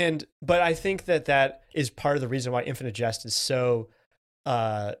does. But I think that is part of the reason why Infinite Jest is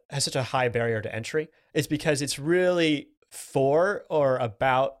has such a high barrier to entry. It's because it's really for or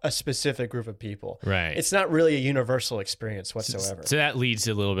about a specific group of people. Right. It's not really a universal experience whatsoever. So that leads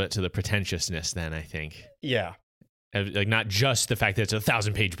a little bit to the pretentiousness then, I think. Yeah. Like, not just the fact that it's a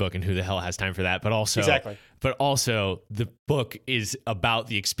 1,000-page book and who the hell has time for that, but also exactly. But also the book is about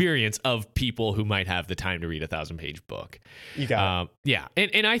the experience of people who might have the time to read a 1,000-page book. You got it. Yeah.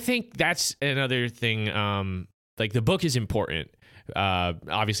 And I think that's another thing. Like, the book is important.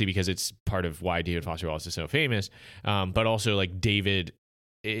 Obviously because it's part of why David Foster Wallace is so famous, but also like David,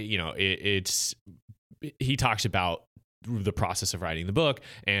 he talks about the process of writing the book,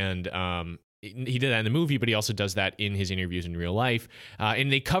 and he did that in the movie, but he also does that in his interviews in real life,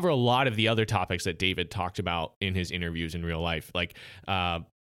 and they cover a lot of the other topics that David talked about in his interviews in real life, like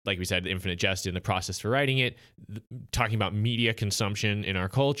like we said, Infinite Jest in the process for writing it, talking about media consumption in our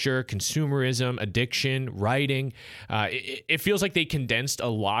culture, consumerism, addiction, writing. It feels like they condensed a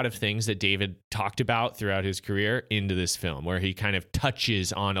lot of things that David talked about throughout his career into this film, where he kind of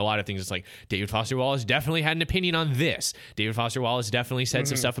touches on a lot of things. It's like David Foster Wallace definitely had an opinion on this. David Foster Wallace definitely said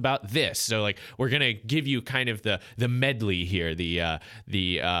some stuff about this. So like we're gonna give you kind of the medley here, the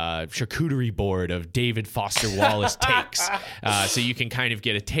charcuterie board of David Foster Wallace takes, so you can kind of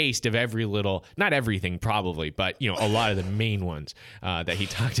get a taste of every little, not everything probably, but a lot of the main ones that he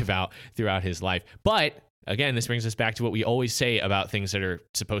talked about throughout his life. But again, this brings us back to what we always say about things that are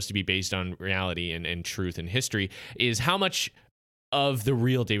supposed to be based on reality and truth and history, is how much of the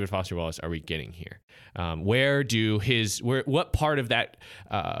real David Foster Wallace are we getting here? What part of that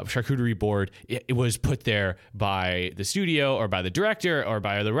charcuterie board it was put there by the studio or by the director or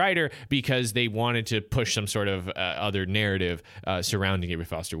by the writer because they wanted to push some sort of other narrative surrounding David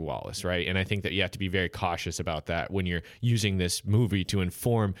Foster Wallace, right? And I think that you have to be very cautious about that when you're using this movie to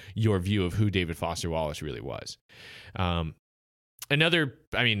inform your view of who David Foster Wallace really was.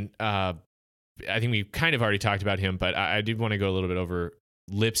 I think we kind of already talked about him, but I did want to go a little bit over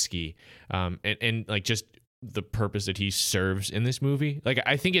Lipsky, and like just the purpose that he serves in this movie. Like,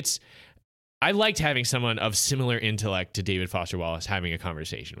 I liked having someone of similar intellect to David Foster Wallace having a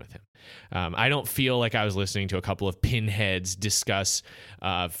conversation with him. I don't feel like I was listening to a couple of pinheads discuss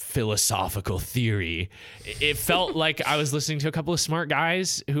philosophical theory. It felt like I was listening to a couple of smart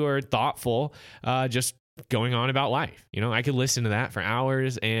guys who are thoughtful, just going on about life. I could listen to that for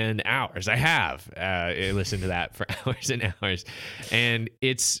hours and hours. I have listened to that for hours and hours. And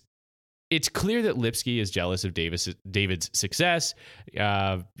it's clear that Lipsky is jealous of David's success.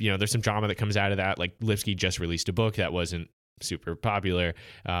 There's some drama that comes out of that. Like Lipsky just released a book that wasn't super popular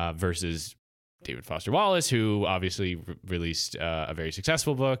versus David Foster Wallace, who obviously released a very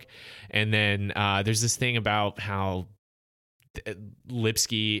successful book. And then there's this thing about how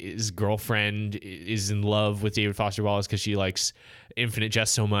Lipsky's girlfriend is in love with David Foster Wallace because she likes Infinite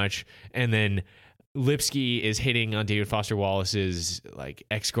Jest so much, and then Lipsky is hitting on David Foster Wallace's like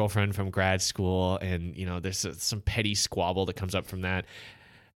ex-girlfriend from grad school, and there's some petty squabble that comes up from that.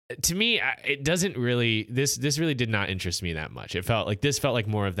 To me, it doesn't really. This really did not interest me that much. It felt like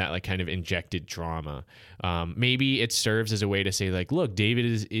more of that like kind of injected drama. Maybe it serves as a way to say like, look,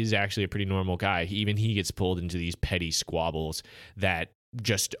 David is actually a pretty normal guy. Even he gets pulled into these petty squabbles that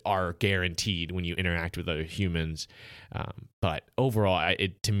just are guaranteed when you interact with other humans. But overall,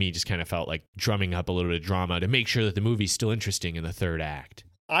 it to me just kind of felt like drumming up a little bit of drama to make sure that the movie's still interesting in the third act.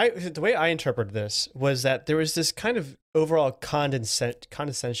 The way I interpreted this was that there was this kind of overall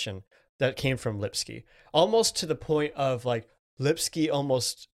condescension that came from Lipsky, almost to the point of like Lipsky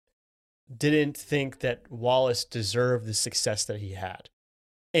almost didn't think that Wallace deserved the success that he had.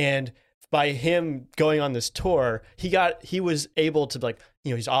 And by him going on this tour, he was able to like,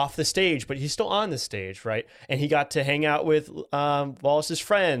 he's off the stage, but he's still on the stage, right? And he got to hang out with Wallace's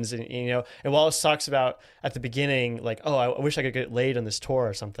friends, and and Wallace talks about at the beginning, like, oh, I wish I could get laid on this tour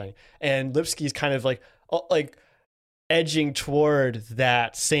or something. And Lipsky's kind of like edging toward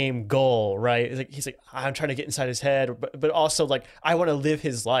that same goal, right? He's like, I'm trying to get inside his head, but also like, I want to live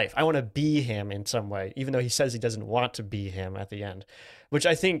his life. I want to be him in some way, even though he says he doesn't want to be him at the end, which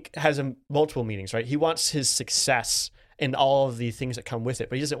I think has multiple meanings, right? He wants his success and all of the things that come with it,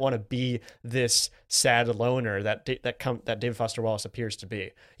 but he doesn't want to be this sad loner that David Foster Wallace appears to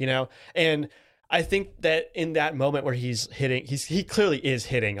be, And I think that in that moment where he clearly is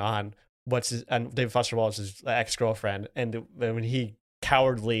hitting on David Foster Wallace's ex-girlfriend, and when he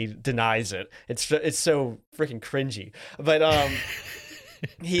cowardly denies it, it's so freaking cringy. But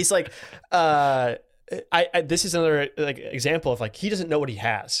he's like, this is another like example of like he doesn't know what he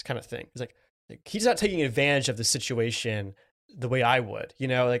has kind of thing. He's like he's not taking advantage of the situation the way I would,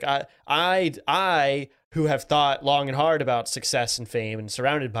 like I who have thought long and hard about success and fame and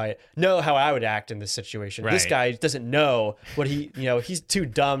surrounded by it know how I would act in this situation. Right. This guy doesn't know what he's too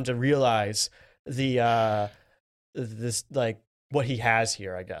dumb to realize this like what he has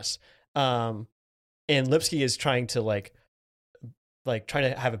here, I guess. And Lipsky is trying to like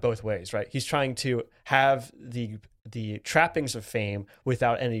trying to have it both ways, right? He's trying to have the trappings of fame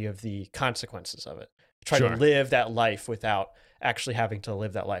without any of the consequences of it. Try to live that life without actually having to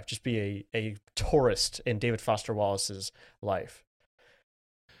live that life. Just be a tourist in David Foster Wallace's life.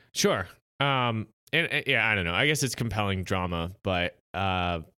 Sure. And yeah, I don't know. I guess it's compelling drama, but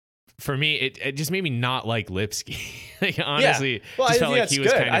for me, it just made me not like Lipsky. Like, honestly, yeah. Well, I think that's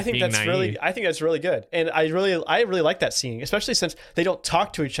good. I think that's naive. I think that's really good, and I really like that scene, especially since they don't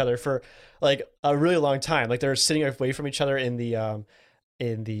talk to each other for like a really long time. Like they're sitting away from each other in the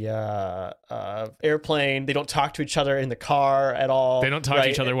airplane. They don't talk to each other in the car at all. They don't talk to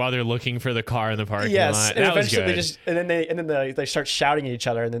each other while they're looking for the car in the parking Yes, lot. and That was eventually good. they start shouting at each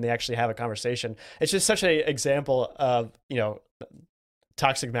other, and then they actually have a conversation. It's just such an example of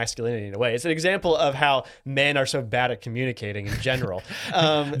toxic masculinity in a way. It's an example of how men are so bad at communicating in general.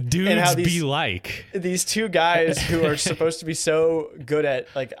 Dudes and how be like. these two guys who are supposed to be so good at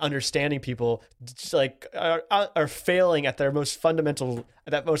like understanding people, just, like are failing at their most fundamental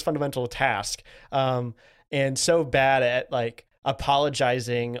task, and so bad at like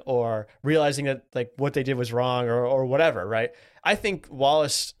apologizing or realizing that like what they did was wrong or whatever, right? I think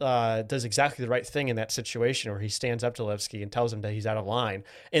Wallace does exactly the right thing in that situation where he stands up to Lipsky and tells him that he's out of line.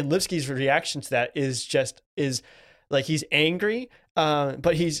 And Lipsky's reaction to that is like he's angry,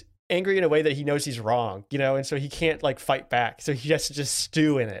 but he's angry in a way that he knows he's wrong, and so he can't like fight back. So he has to just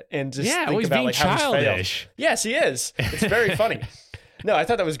stew in it and just think he's about being like how he's failed. childish. Yes, he is. It's very funny. No, I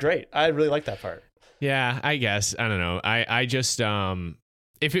thought that was great. I really liked that part. Yeah, I guess. I don't know. I just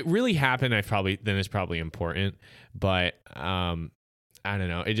if it really happened, then it's probably important. But I don't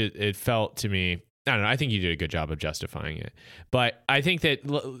know. It felt to me. I don't know. I think you did a good job of justifying it. But I think that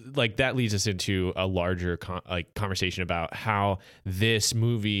like that leads us into a larger conversation about how this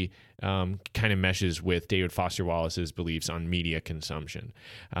movie kind of meshes with David Foster Wallace's beliefs on media consumption,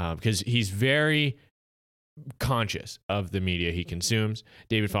 because he's very conscious of the media he consumes.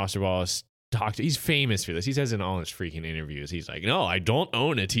 David Foster Wallace he's famous for this. He says in all his freaking interviews, he's like, no, I don't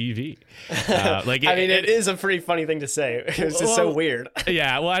own a TV. It is a pretty funny thing to say. It's just so weird.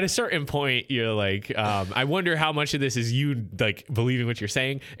 Yeah. Well, at a certain point, you're like, I wonder how much of this is you like believing what you're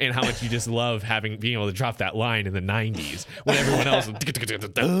saying and how much you just love being able to drop that line in the 90s when everyone else no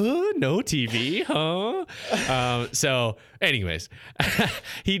TV, huh? So anyways,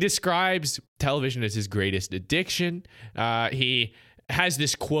 he describes television as his greatest addiction. He has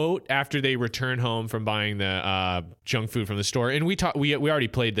this quote after they return home from buying the junk food from the store, and we already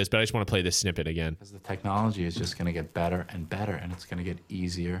played this, but I just want to play this snippet again. Because the technology is just going to get better and better, and it's going to get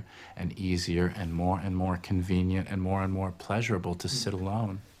easier and easier and more convenient and more pleasurable to sit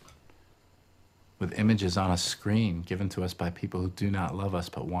alone with images on a screen given to us by people who do not love us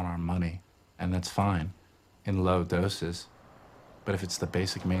but want our money, and that's fine in low doses. But if it's the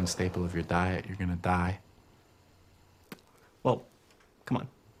basic main staple of your diet, you're going to die. Well, come on.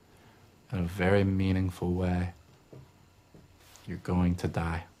 In a very meaningful way, you're going to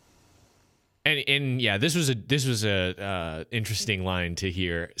die. And yeah, this was a interesting line to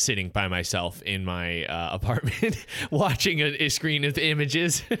hear sitting by myself in my apartment watching a screen of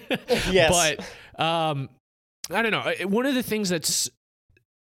images. Yes. But I don't know. One of the things that's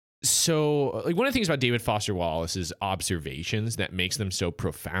one of the things about David Foster Wallace's observations that makes them so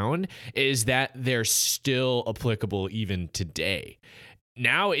profound is that they're still applicable even today.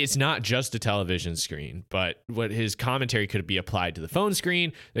 Now it's not just a television screen, but what his commentary could be applied to the phone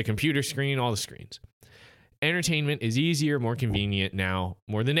screen, the computer screen, all the screens. Entertainment is easier, more convenient now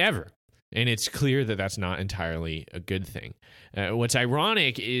more than ever. And it's clear that that's not entirely a good thing. What's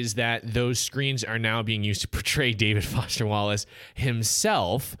ironic is that those screens are now being used to portray David Foster Wallace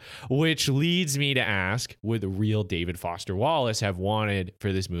himself, which leads me to ask, would the real David Foster Wallace have wanted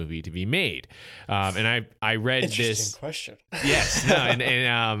for this movie to be made? And I read Interesting question. Yes, no,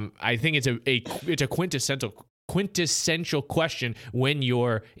 and I think it's a quintessential question when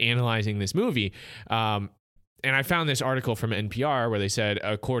you're analyzing this movie. And I found this article from NPR where they said,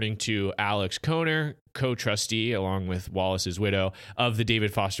 according to Alex Kohner, co-trustee along with Wallace's widow of the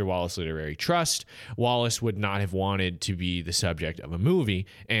David Foster Wallace Literary Trust, Wallace would not have wanted to be the subject of a movie,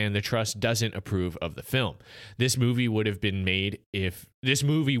 and the trust doesn't approve of the film. This movie would not have been made if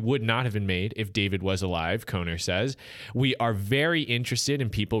David was alive, Kohner says. We are very interested in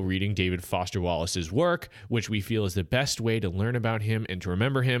people reading David Foster Wallace's work, which we feel is the best way to learn about him and to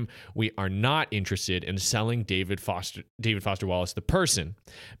remember him. We are not interested in selling David Foster Wallace the person,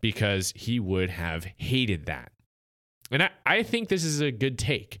 because he would have hated that. And I think this is a good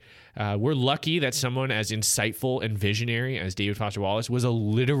take. We're lucky that someone as insightful and visionary as David Foster Wallace was a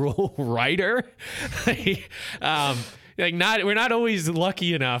literal writer. We're not always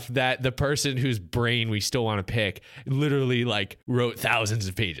lucky enough that the person whose brain we still want to pick literally wrote thousands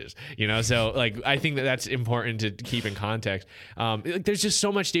of pages, So I think that's important to keep in context. There's just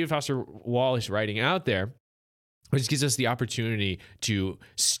so much David Foster Wallace writing out there, which gives us the opportunity to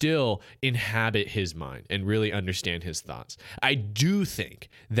still inhabit his mind and really understand his thoughts. I do think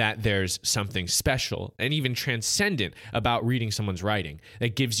that there's something special and even transcendent about reading someone's writing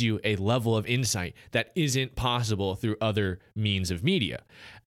that gives you a level of insight that isn't possible through other means of media.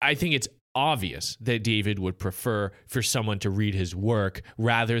 I think it's obvious that David would prefer for someone to read his work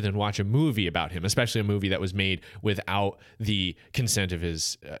rather than watch a movie about him, especially a movie that was made without the consent of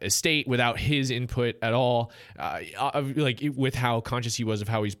his estate, without his input at all, with how conscious he was of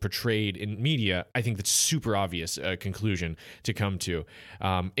how he's portrayed in media. I think that's super obvious conclusion to come to.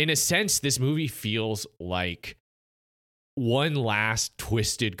 In a sense, this movie feels like one last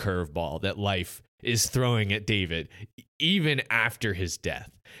twisted curveball that life is throwing at David, even after his death.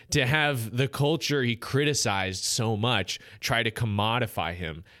 To have the culture he criticized so much try to commodify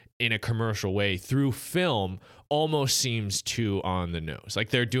him in a commercial way through film almost seems too on the nose. Like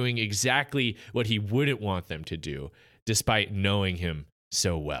they're doing exactly what he wouldn't want them to do, despite knowing him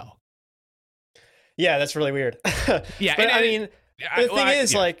so well. Yeah, that's really weird. Yeah, but I mean, the thing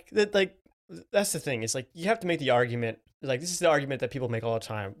is, yeah. like that's the thing. It's like you have to make the argument. Like this is the argument that people make all the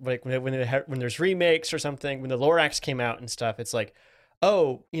time. Like when there's remakes or something, when the Lorax came out and stuff, it's like,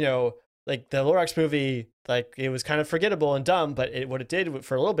 oh, like the Lorax movie, like it was kind of forgettable and dumb, but what it did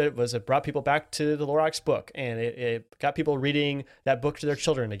for a little bit was it brought people back to the Lorax book, and it got people reading that book to their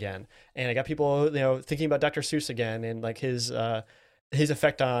children again, and it got people thinking about Dr. Seuss again and like his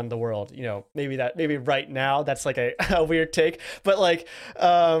effect on the world. Maybe right now that's like a weird take, but like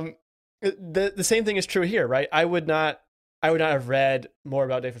the same thing is true here, right? I would not have read more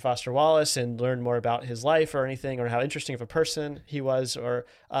about David Foster Wallace and learned more about his life or anything, or how interesting of a person he was, or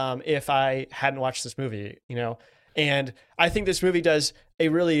if I hadn't watched this movie, And I think this movie does a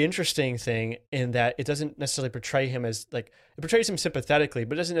really interesting thing in that it doesn't necessarily portray him as it portrays him sympathetically,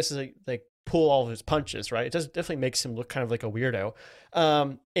 but it doesn't necessarily like pull all of his punches, right? It definitely makes him look kind of like a weirdo.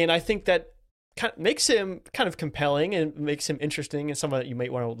 And I think that kind of makes him kind of compelling and makes him interesting and someone that you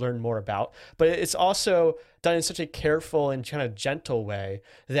might want to learn more about. But it's also done in such a careful and kind of gentle way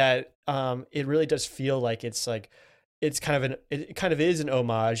that it really does feel like it kind of is an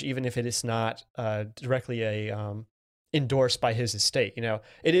homage, even if it is not directly endorsed by his estate.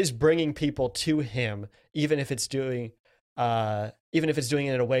 It is bringing people to him, even if it's doing it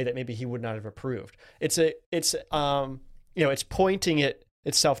in a way that maybe he would not have approved. It's pointing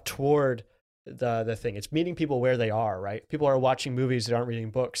itself toward the thing. It's meeting people where they are, right? People are watching movies that aren't reading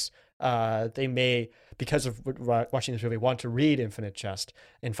books. They may, because of watching this movie, want to read Infinite Jest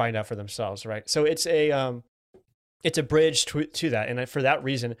and find out for themselves, right? So it's a bridge to that, and for that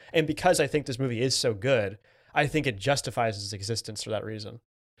reason, and because I think this movie is so good, I think it justifies its existence for that reason.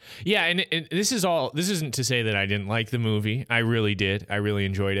 Yeah, and this isn't to say that I didn't like the movie. I really did. I really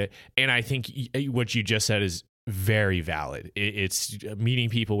enjoyed it, and I think what you just said is very valid. It's meeting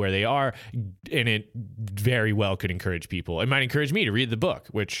people where they are, and it very well could encourage people. It might encourage me to read the book,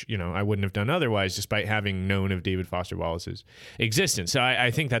 which I wouldn't have done otherwise, despite having known of David Foster Wallace's existence. So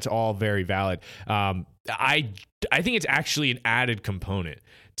I think that's all very valid. I think it's actually an added component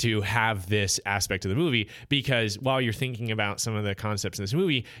to have this aspect of the movie, because while you're thinking about some of the concepts in this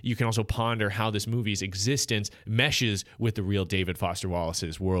movie, you can also ponder how this movie's existence meshes with the real David Foster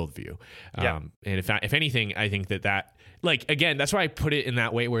Wallace's worldview. Yeah. And if anything, I think that like, again, that's why I put it in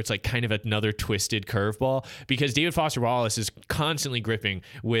that way, where it's like kind of another twisted curveball, because David Foster Wallace is constantly gripping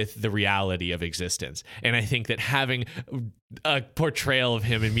with the reality of existence. And I think that having a portrayal of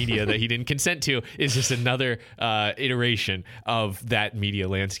him in media that he didn't consent to is just another iteration of that media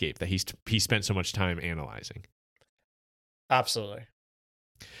landscape that he spent so much time analyzing. Absolutely.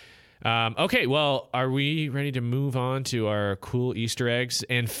 Okay, well, are we ready to move on to our cool Easter eggs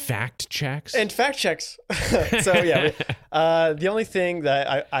and fact checks? So yeah, the only thing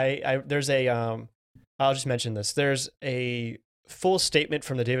that I'll just mention this. There's a full statement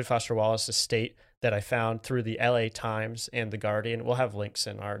from the David Foster Wallace estate that I found through the LA Times and the Guardian. We'll have links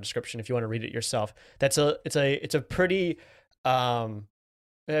in our description if you want to read it yourself. It's a pretty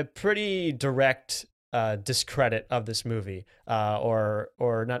direct discredit of this movie,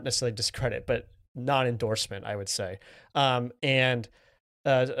 or not necessarily discredit, but non-endorsement, I would say. And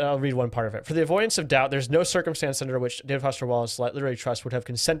I'll read one part of it. For the avoidance of doubt, there's no circumstance under which David Foster Wallace Literary Trust would have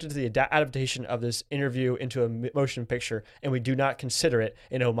consented to the adaptation of this interview into a motion picture, and we do not consider it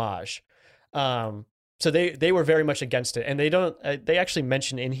an homage. So they were very much against it, and they actually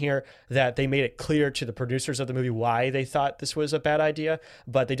mention in here that they made it clear to the producers of the movie why they thought this was a bad idea,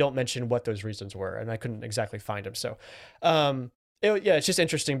 but they don't mention what those reasons were, and I couldn't exactly find them. So, it's just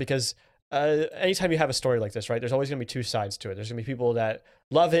interesting because anytime you have a story like this, right, there's always going to be two sides to it. There's going to be people that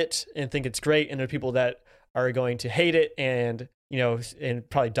love it and think it's great, and there are people that are going to hate it and and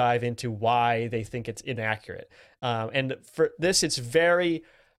probably dive into why they think it's inaccurate. And for this,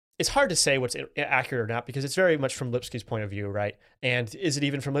 it's hard to say what's accurate or not, because it's very much from Lipsky's point of view, right? And is it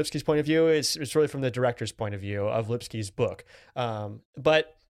even from Lipsky's point of view? It's really from the director's point of view of Lipsky's book.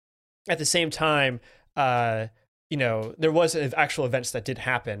 But at the same time, there was actual events that did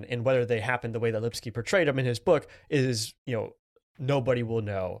happen, and whether they happened the way that Lipsky portrayed them in his book is, nobody will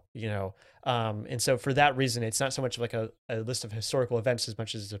know, and so for that reason, it's not so much like a list of historical events as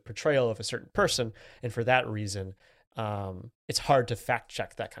much as a portrayal of a certain person. And for that reason, it's hard to fact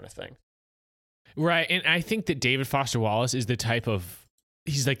check that kind of thing. Right. And I think that David Foster Wallace is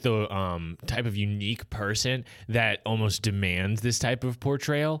he's like the type of unique person that almost demands this type of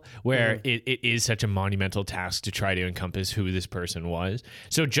portrayal, where it is such a monumental task to try to encompass who this person was.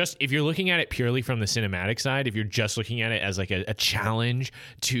 So just if you're looking at it purely from the cinematic side, if you're just looking at it as like a challenge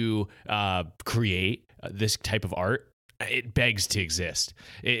to create this type of art, it begs to exist.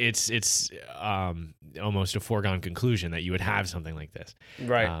 It's almost a foregone conclusion that you would have something like this.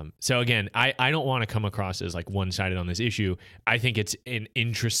 Right. So again, I don't want to come across as like one-sided on this issue. I think it's an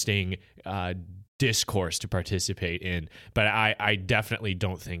interesting discourse to participate in, but I definitely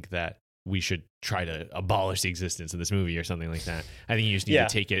don't think that we should try to abolish the existence of this movie or something like that. I think you just need to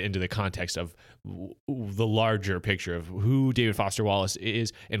take it into the context of the larger picture of who David Foster Wallace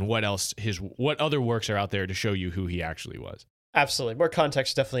is and what other works are out there to show you who he actually was. Absolutely. More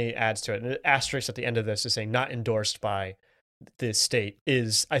context definitely adds to it. And an asterisk at the end of this is saying not endorsed by the state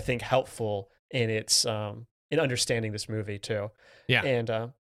is, I think, helpful in its in understanding this movie too. Yeah.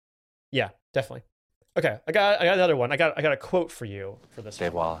 And yeah, definitely. Okay, I got another one. I got a quote for you for this.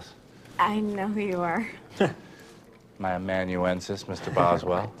 Dave Wallace. I know who you are. My amanuensis, Mr.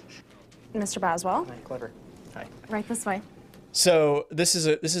 Boswell. Mr. Boswell. Hi, clever. Hi. Right this way. So this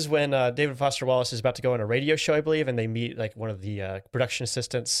is when David Foster Wallace is about to go on a radio show, I believe, and they meet like one of the production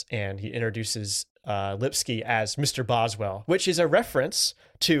assistants, and he introduces Lipsky as Mr. Boswell, which is a reference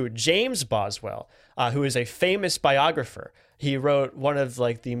to James Boswell, who is a famous biographer. He wrote one of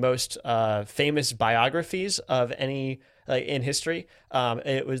like the most famous biographies of any in history.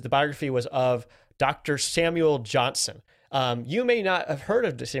 The biography was of Dr. Samuel Johnson. You may not have heard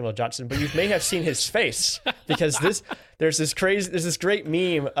of Samuel Johnson, but you may have seen his face, because there's this great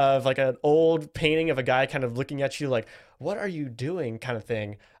meme of like an old painting of a guy kind of looking at you like, what are you doing kind of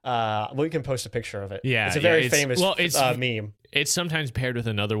thing. We can post a picture of it. Yeah, it's a very famous meme. It's sometimes paired with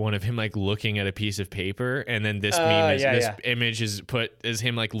another one of him like looking at a piece of paper, and then this image is put as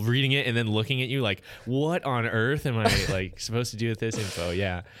him like reading it and then looking at you like, what on earth am I like supposed to do with this info?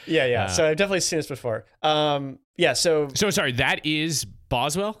 Yeah. So I've definitely seen this before. So sorry, that is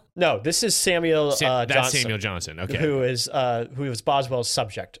Boswell? No, this is Samuel Johnson. That's Samuel Johnson, okay. Who was Boswell's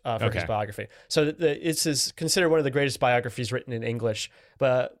subject for his biography. So this is considered one of the greatest biographies written in English,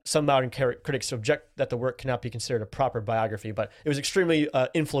 but some modern critics object that the work cannot be considered a proper biography, but it was extremely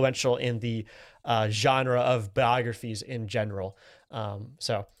influential in the genre of biographies in general.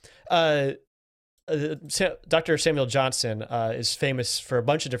 Dr. Samuel Johnson is famous for a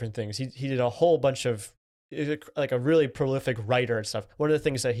bunch of different things. He did a whole bunch of, like a really prolific writer and stuff. One of the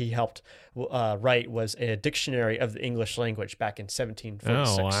things that he helped write was a dictionary of the English language back in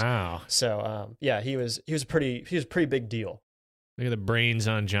 1746. Oh wow! So he was a pretty big deal. Look at the brains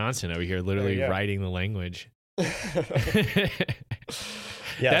on Johnson over here, literally writing the language. Yes.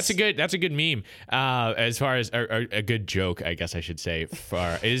 That's a good meme. As far as a good joke, I guess I should say.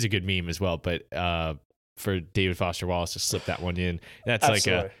 It is a good meme as well, but for David Foster Wallace to slip that one in, that's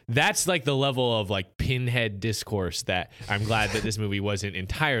like the level of like pinhead discourse that I'm glad that this movie wasn't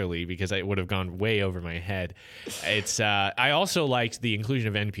entirely, because it would have gone way over my head. It's I also liked the inclusion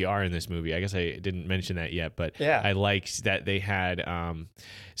of NPR in this movie. I guess I didn't mention that yet, but I liked that they had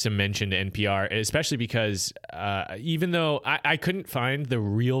some mention to NPR, especially because even though I couldn't find the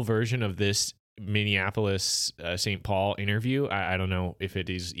real version of this Minneapolis St. Paul interview, I don't know if it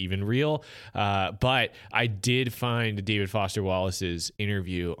is even real, but I did find David Foster Wallace's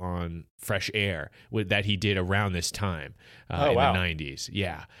interview on Fresh Air that he did around this time in the 90s.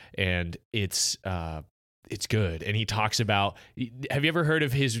 Yeah, and it's good. And he talks about, have you ever heard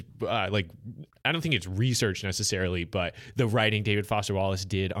of his I don't think it's research necessarily, but the writing David Foster Wallace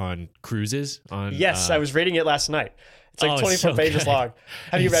did on cruises? Yes, I was reading it last night. It's like 24 pages long.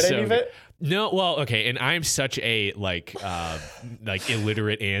 Have you read any of it? No, well, okay, and I'm such a like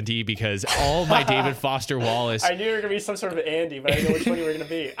illiterate Andy, because all my David Foster Wallace. I knew you were gonna be some sort of Andy, but I didn't know which one you were gonna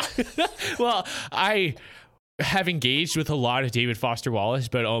be. Well, I have engaged with a lot of David Foster Wallace,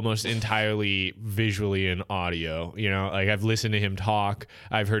 but almost entirely visually and audio. You know, like I've listened to him talk,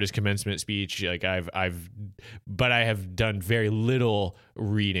 I've heard his commencement speech, like but I have done very little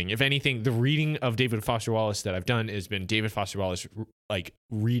reading. If anything, the reading of David Foster Wallace that I've done has been David Foster Wallace like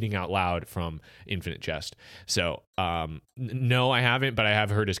reading out loud from Infinite Jest. So no, I haven't, but I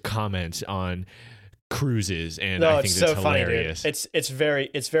have heard his comments on cruises, and No, I think it's that's so funny, hilarious. dude. It's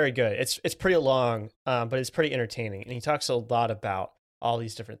very good. It's pretty long, but it's pretty entertaining, and he talks a lot about all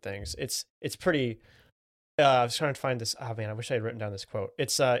these different things. It's pretty. I was trying to find this. Oh man, I wish I had written down this quote.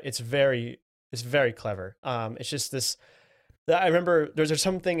 It's very clever. It's just this. I remember there's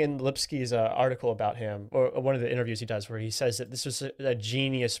something in Lipsky's article about him, or one of the interviews he does, where he says that this was a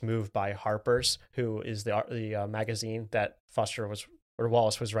genius move by Harper's, who is the magazine that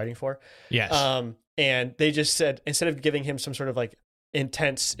Wallace was writing for. Yes. And they just said, instead of giving him some sort of like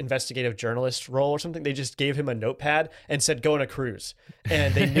intense investigative journalist role or something, they just gave him a notepad and said, go on a cruise.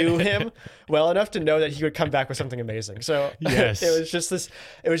 And they knew him well enough to know that he would come back with something amazing. So Yes. it was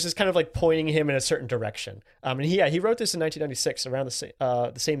just kind of like pointing him in a certain direction. And he wrote this in 1996, around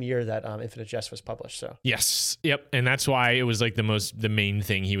the same year that Infinite Jest was published. So Yes. Yep. And that's why it was like the main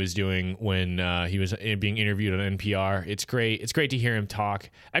thing he was doing when he was being interviewed on NPR. It's great. It's great to hear him talk.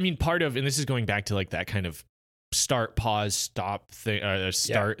 I mean, and this is going back to like that kind of start, pause, stop thing,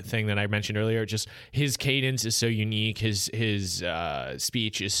 thing that I mentioned earlier. Just his cadence is so unique. His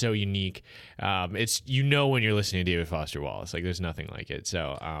speech is so unique. It's, when you're listening to David Foster Wallace, like there's nothing like it.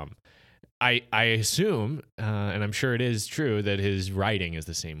 So I assume, and I'm sure it is true, that his writing is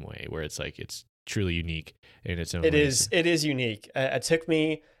the same way, where it's like it's truly unique in its own way. It is unique. It took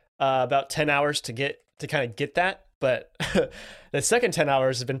me about 10 hours to kind of get that. But the second 10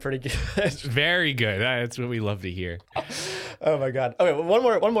 hours has been pretty good. Very good. That's what we love to hear. Oh my God. Okay,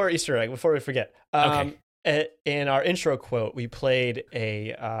 well, one more Easter egg before we forget. Okay. In our intro quote, we played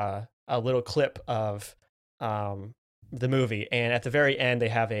a little clip of the movie, and at the very end, they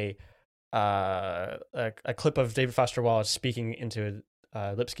have a clip of David Foster Wallace speaking into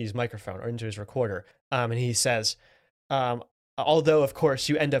Lipsky's microphone, or into his recorder, and he says, although, of course,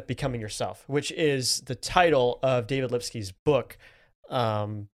 you end up becoming yourself, which is the title of David Lipsky's book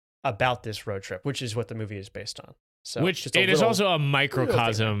about this road trip, which is what the movie is based on. So which it is also a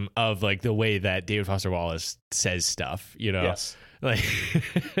microcosm of like the way that David Foster Wallace says stuff, Yes. Like,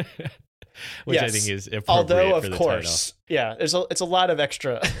 which yes. I think is appropriate. Although, of for the course, yeah, it's a lot of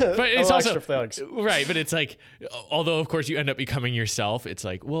extra, but it's also extra flags. Right. But it's like, although of course you end up becoming yourself, it's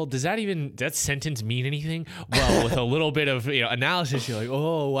like, well, does that sentence mean anything? Well, with a little bit of analysis, you're like,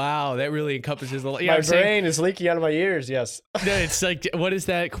 oh wow, that really encompasses the. My brain is leaking out of my ears. Yes. No, it's like, what is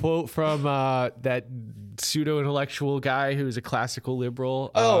that quote from that pseudo intellectual guy who's a classical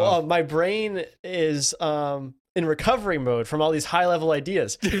liberal? My brain is in recovery mode from all these high level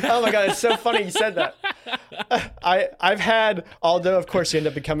ideas. Oh my God, it's so funny you said that. I've had, although of course you end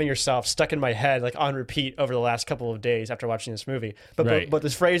up becoming yourself, stuck in my head like on repeat over the last couple of days after watching this movie. But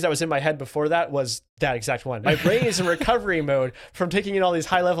this phrase that was in my head before that was that exact one. My brain is in recovery mode from taking in all these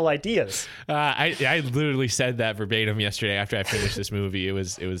high level ideas. I literally said that verbatim yesterday after I finished this movie. It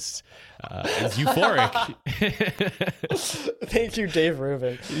was euphoric. Thank you, Dave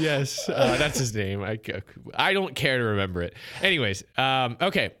Rubin. Yes, that's his name. I don't care to remember it. Anyways,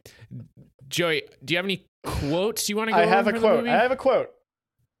 okay. Joey, do you have any quotes you want to go over? I have a quote.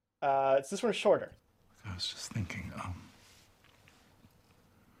 This one's shorter. I was just thinking,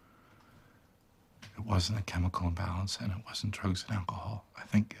 it wasn't a chemical imbalance and it wasn't drugs and alcohol. I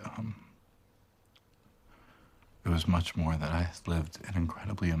think it was much more that I lived an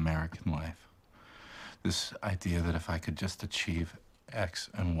incredibly American life. This idea that if I could just achieve X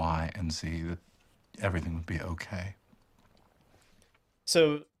and Y and Z, that everything would be okay.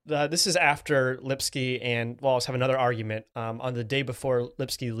 So this is after Lipsky and Wallace have another argument. On the day before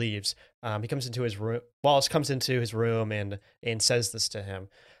Lipsky leaves, he comes into his room. Wallace comes into his room and says this to him.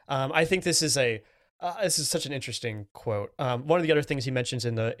 I think this is such an interesting quote. One of the other things he mentions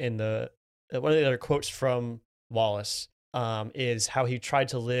in one of the other quotes from Wallace is how he tried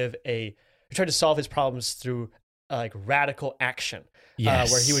to solve his problems through like radical action.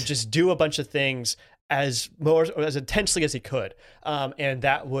 Yes. Where he would just do a bunch of things as intensely as he could, and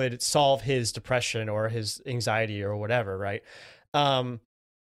that would solve his depression or his anxiety or whatever, right? But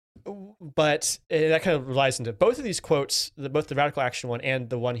that kind of relies into both of these quotes, both the radical action one and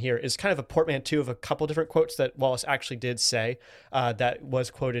the one here, is kind of a portmanteau of a couple different quotes that Wallace actually did say that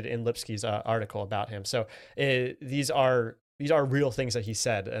was quoted in Lipsky's article about him. So these are real things that he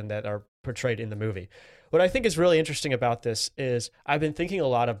said and that are portrayed in the movie. What I think is really interesting about this is I've been thinking a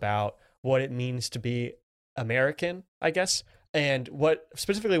lot about what it means to be American, I guess, and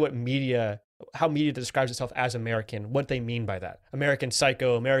how media describes itself as American, what they mean by that. American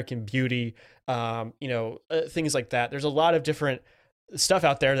Psycho, American Beauty, things like that. There's a lot of different stuff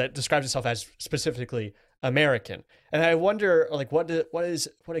out there that describes itself as specifically American. And I wonder, like, what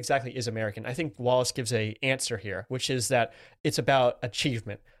exactly is American? I think Wallace gives a answer here, which is that it's about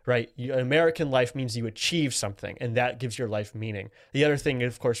achievement, right? American life means you achieve something, and that gives your life meaning. The other thing,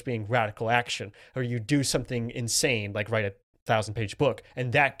 of course, being radical action, or you do something insane, like write a 1,000-page book,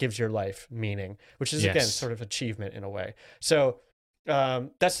 and that gives your life meaning, which is, again, sort of achievement in a way. So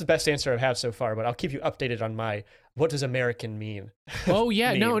that's the best answer I've had so far, but I'll keep you updated on what does American mean? Oh,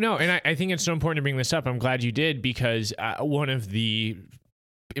 yeah, no. And I think it's so important to bring this up. I'm glad you did, because one of the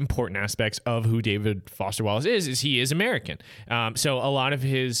important aspects of who David Foster Wallace is he is American. So a lot of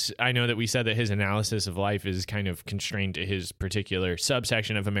I know that we said that his analysis of life is kind of constrained to his particular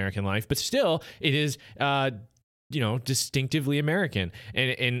subsection of American life, but still it is, distinctively American.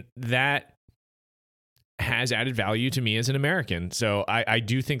 And that has added value to me as an American. So I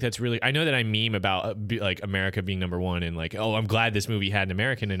do think that's really, I know that I meme about like America being number one and like, oh, I'm glad this movie had an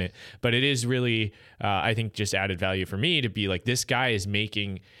American in it, but it is really, I think just added value for me to be like, this guy is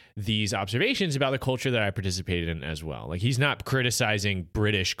making these observations about the culture that I participated in as well. Like, he's not criticizing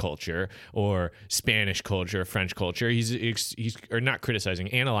British culture or Spanish culture, French culture. He's or not criticizing,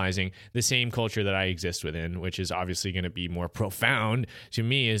 analyzing the same culture that I exist within, which is obviously going to be more profound to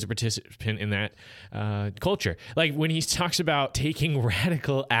me as a participant in that culture. Like, when he talks about taking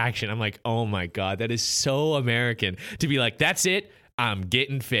radical action, I'm like, oh my God, that is so American to be like, that's it. I'm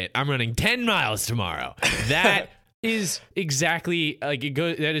getting fit. I'm running 10 miles tomorrow. That is exactly like it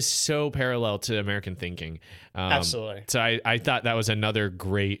goes. That is so parallel to American thinking. Absolutely. So I thought that was another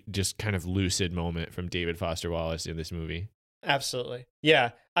great, just kind of lucid moment from David Foster Wallace in this movie. Absolutely.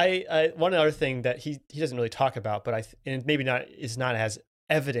 Yeah. I one other thing that he doesn't really talk about, but and maybe is not as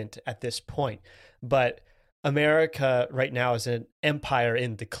evident at this point, but America right now is an empire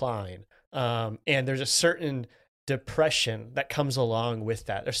in decline. And there's a certain depression that comes along with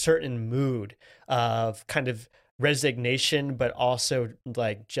that, a certain mood of kind of resignation, but also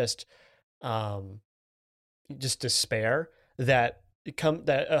like just despair that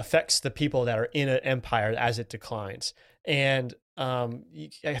affects the people that are in an empire as it declines. And I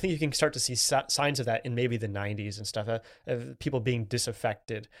think you can start to see signs of that in maybe the 90s and stuff, of people being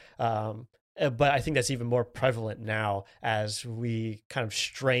disaffected. But I think that's even more prevalent now as we kind of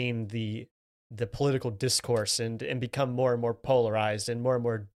strain the political discourse and become more and more polarized and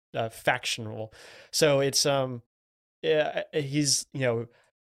more factional. So it's he's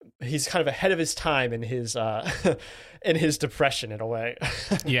kind of ahead of his time in his in his depression in a way.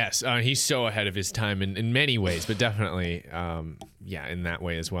 Yes, he's so ahead of his time in many ways, but definitely in that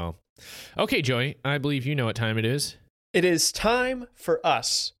way as well. Okay, Joey, I believe you know what time it is. It is time for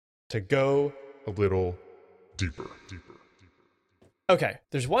us to go a little deeper. Okay,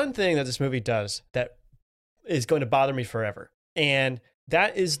 there's one thing that this movie does that is going to bother me forever, and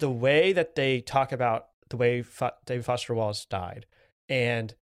that is the way that they talk about the way David Foster Wallace died,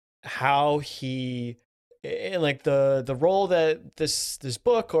 and how he, and like the role that this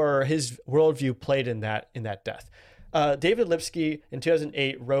book or his worldview played in that death. David Lipsky in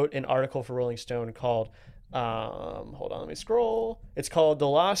 2008 wrote an article for Rolling Stone called, hold on, let me scroll. It's called "The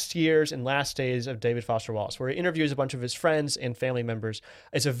Lost Years and Last Days of David Foster Wallace," where he interviews a bunch of his friends and family members.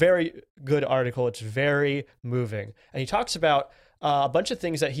 It's a very good article. It's very moving, and he talks about a bunch of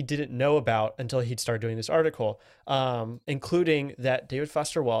things that he didn't know about until he'd started doing this article, including that David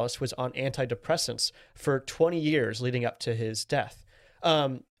Foster Wallace was on antidepressants for 20 years leading up to his death.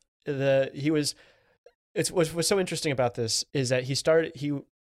 What's so interesting about this is that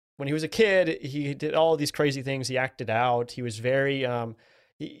when he was a kid, he did all these crazy things. He acted out. He was very,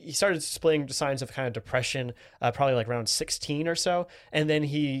 he started displaying signs of kind of depression, probably like around 16 or so. And then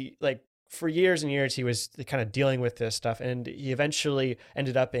he for years and years, he was kind of dealing with this stuff, and he eventually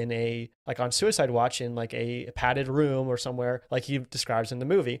ended up on suicide watch in like a padded room or somewhere, like he describes in the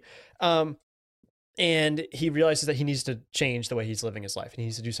movie. And he realizes that he needs to change the way he's living his life, and he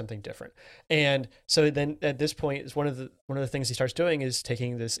needs to do something different. And so then at this point, is one of the things he starts doing is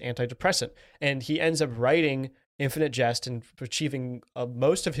taking this antidepressant, and he ends up writing Infinite Jest and achieving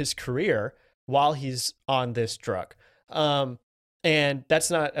most of his career while he's on this drug. And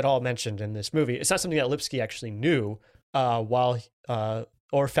that's not at all mentioned in this movie. It's not something that Lipsky actually knew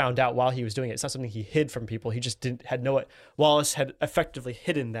or found out while he was doing it. It's not something he hid from people. He just Wallace had effectively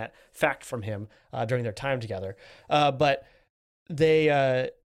hidden that fact from him during their time together. But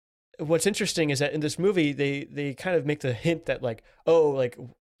what's interesting is that in this movie, they kind of make the hint that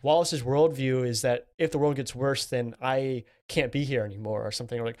Wallace's worldview is that if the world gets worse, then I can't be here anymore or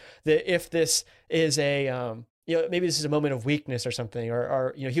something. Or if this is maybe this is a moment of weakness or something,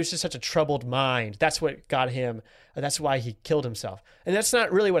 or he was just such a troubled mind. That's what got him. That's why he killed himself. And that's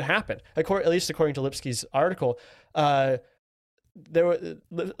not really what happened. At least according to Lipsky's article, Wallace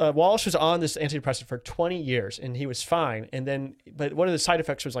was on this antidepressant for 20 years and he was fine. But one of the side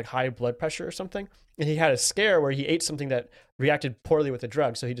effects was like high blood pressure or something. And he had a scare where he ate something that reacted poorly with the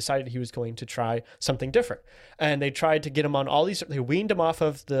drug. So he decided he was going to try something different. And they tried to get him on they weaned him off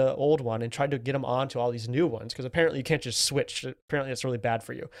of the old one and tried to get him onto all these new ones. Because apparently you can't just switch. Apparently that's really bad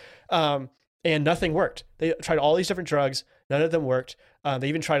for you. And nothing worked. They tried all these different drugs. None of them worked. They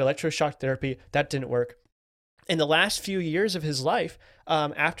even tried electroshock therapy. That didn't work. In the last few years of his life,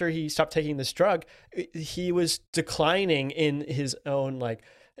 after he stopped taking this drug, he was declining in his own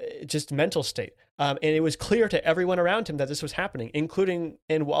just mental state. And it was clear to everyone around him that this was happening, including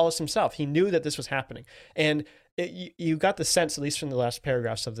Wallace himself. He knew that this was happening. And you got the sense, at least from the last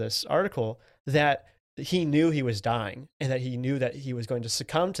paragraphs of this article, that he knew he was dying and that he knew that he was going to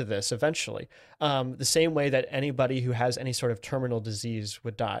succumb to this eventually, the same way that anybody who has any sort of terminal disease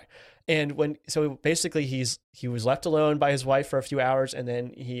would die. And so basically he was left alone by his wife for a few hours and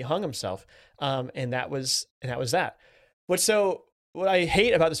then he hung himself. And that was that. What I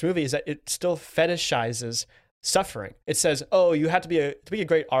hate about this movie is that it still fetishizes suffering. It says, oh, you have to be a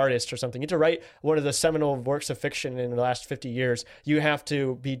great artist or something. You have to write one of the seminal works of fiction in the last 50 years. You have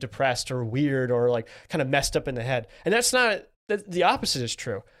to be depressed or weird or like kind of messed up in the head. And that's not, the opposite is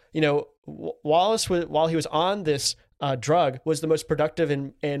true. Wallace, while he was on this drug, was the most productive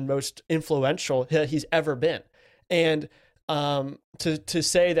and most influential he's ever been. And to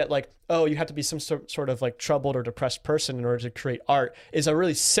say that like, oh, you have to be some sort of like troubled or depressed person in order to create art is a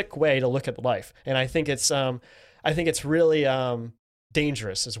really sick way to look at life. And I think it's really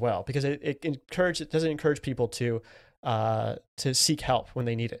dangerous as well, because it doesn't encourage people to seek help when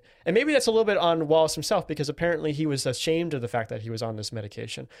they need it. And maybe that's a little bit on Wallace himself, because apparently he was ashamed of the fact that he was on this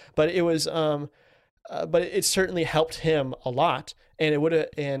medication, but it certainly helped him a lot, and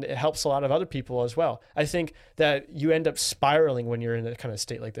it helps a lot of other people as well. I think that you end up spiraling when you're in a kind of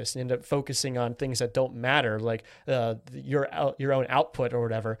state like this, and end up focusing on things that don't matter, like your own output or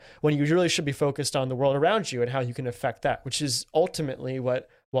whatever, when you really should be focused on the world around you and how you can affect that, which is ultimately what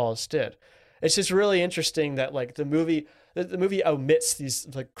Wallace did. It's just really interesting that like the movie omits these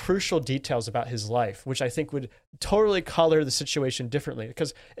like crucial details about his life, which I think would totally color the situation differently.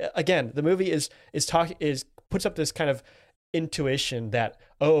 Because again, the movie puts up this kind of intuition that,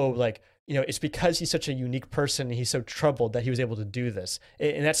 it's because he's such a unique person and he's so troubled that he was able to do this.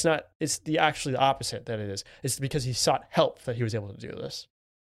 And that's not, it's actually the opposite that it is. It's because he sought help that he was able to do this.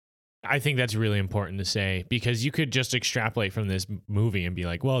 I think that's really important to say, because you could just extrapolate from this movie and be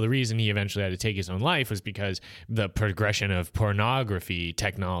like, well, the reason he eventually had to take his own life was because the progression of pornography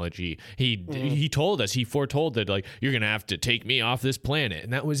technology. He foretold that like, you're going to have to take me off this planet.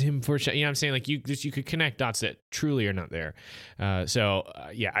 And that was him what I'm saying? Like you could connect dots that truly are not there. I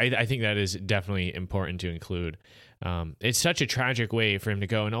think that is definitely important to include. It's such a tragic way for him to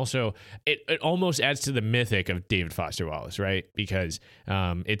go. And also it almost adds to the mythic of David Foster Wallace, right? Because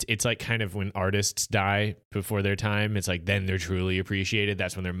it's like kind of when artists die before their time, it's like then they're truly appreciated.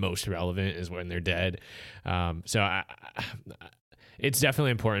 That's when they're most relevant, is when they're dead. It's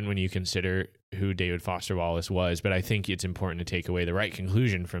definitely important when you consider who David Foster Wallace was, but I think it's important to take away the right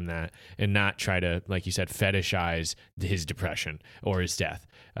conclusion from that and not try to, like you said, fetishize his depression or his death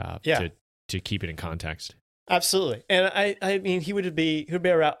to keep it in context. Absolutely. And I mean, he would be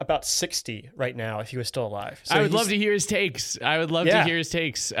around about 60 right now if he was still alive. So I would love to hear his takes.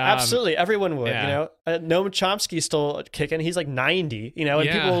 Absolutely. Everyone would, Noam Chomsky's still kicking. He's like 90, and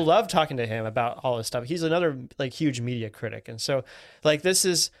people love talking to him about all this stuff. He's another like huge media critic. And so like, this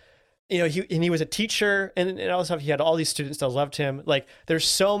is, he was a teacher and all this stuff. He had all these students that loved him. Like there's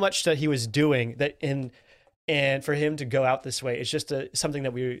so much that he was doing and for him to go out this way, it's just it's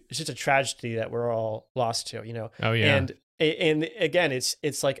just a tragedy that we're all lost to, Oh yeah. And again,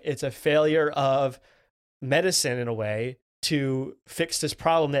 it's like, it's a failure of medicine in a way to fix this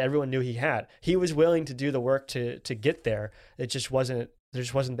problem that everyone knew he had. He was willing to do the work to get there. There just wasn't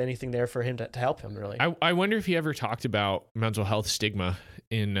anything there for him to help him really. I wonder if he ever talked about mental health stigma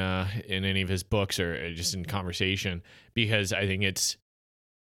in any of his books or just in conversation, because I think it's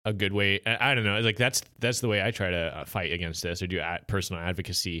a good way. I don't know. Like that's the way I try to fight against this or do personal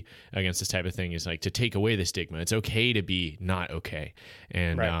advocacy against this type of thing, is like to take away the stigma. It's okay to be not okay.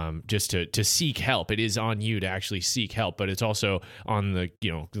 And just to seek help. It is on you to actually seek help, but it's also on the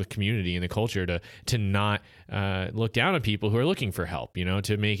community and the culture to not look down on people who are looking for help,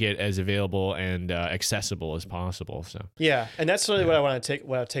 to make it as available and accessible as possible. So, yeah. And that's really what I want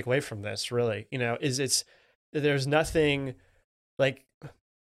to take away from this really, is there's nothing like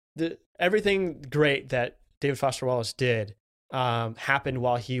everything great that David Foster Wallace did happened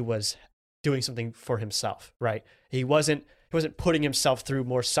while he was doing something for himself, right? He wasn't putting himself through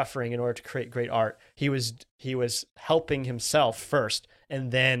more suffering in order to create great art. He was helping himself first,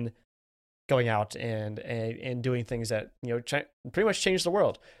 and then going out and doing things that, you know, pretty much changed the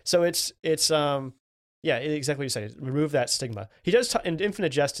world. So it's yeah, exactly what you said. Remove that stigma. He does in Infinite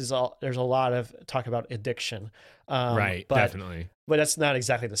Jest there's a lot of talk about addiction, Right, definitely. But that's not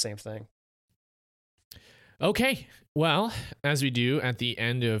exactly the same thing. Okay, well, as we do at the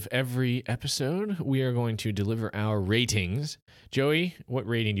end of every episode, we are going to deliver our ratings. Joey, what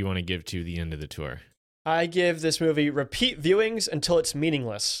rating do you want to give to The End of the Tour? I give this movie repeat viewings until it's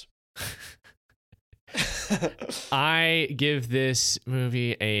meaningless. I give this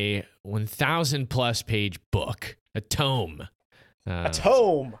movie a 1,000 plus page book, a tome. A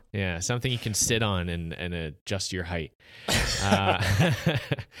tome. Yeah, something you can sit on and adjust your height.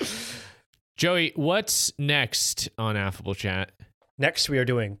 Joey, what's next on Affable Chat? Next, we are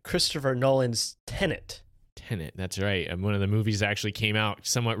doing Christopher Nolan's Tenet. Tenet, that's right. One of the movies that actually came out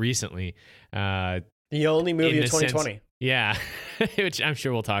somewhat recently. The only movie of 2020. Yeah, which I'm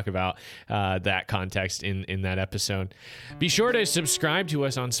sure we'll talk about that context in that episode. Be sure to subscribe to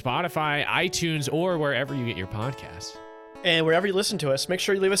us on Spotify, iTunes, or wherever you get your podcasts. And wherever you listen to us, make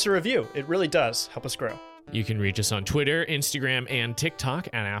sure you leave us a review. It really does help us grow. You can reach us on Twitter, Instagram, and TikTok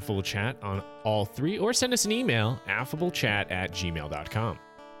at Affable Chat on all three, or send us an email, affablechat@gmail.com.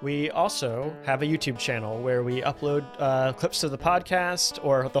 We also have a YouTube channel where we upload clips of the podcast,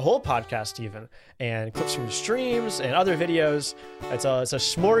 or the whole podcast even, and clips from streams and other videos. It's a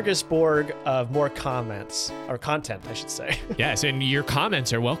smorgasbord of more comments, or content, I should say. Yes, and your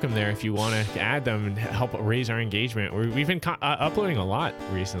comments are welcome there if you want to add them and help raise our engagement. We've been uploading a lot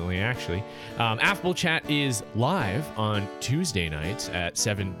recently, actually. Affable Chat is live on Tuesday nights at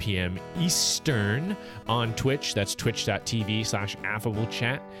 7 p.m. Eastern on Twitch. That's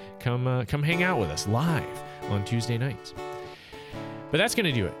twitch.tv/affablechat. Come hang out with us live on Tuesday nights. But that's going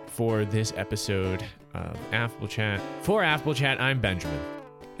to do it for this episode of Affable Chat. For Affable Chat, I'm Benjamin.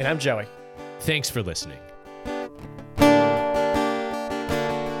 And I'm Joey. Thanks for listening.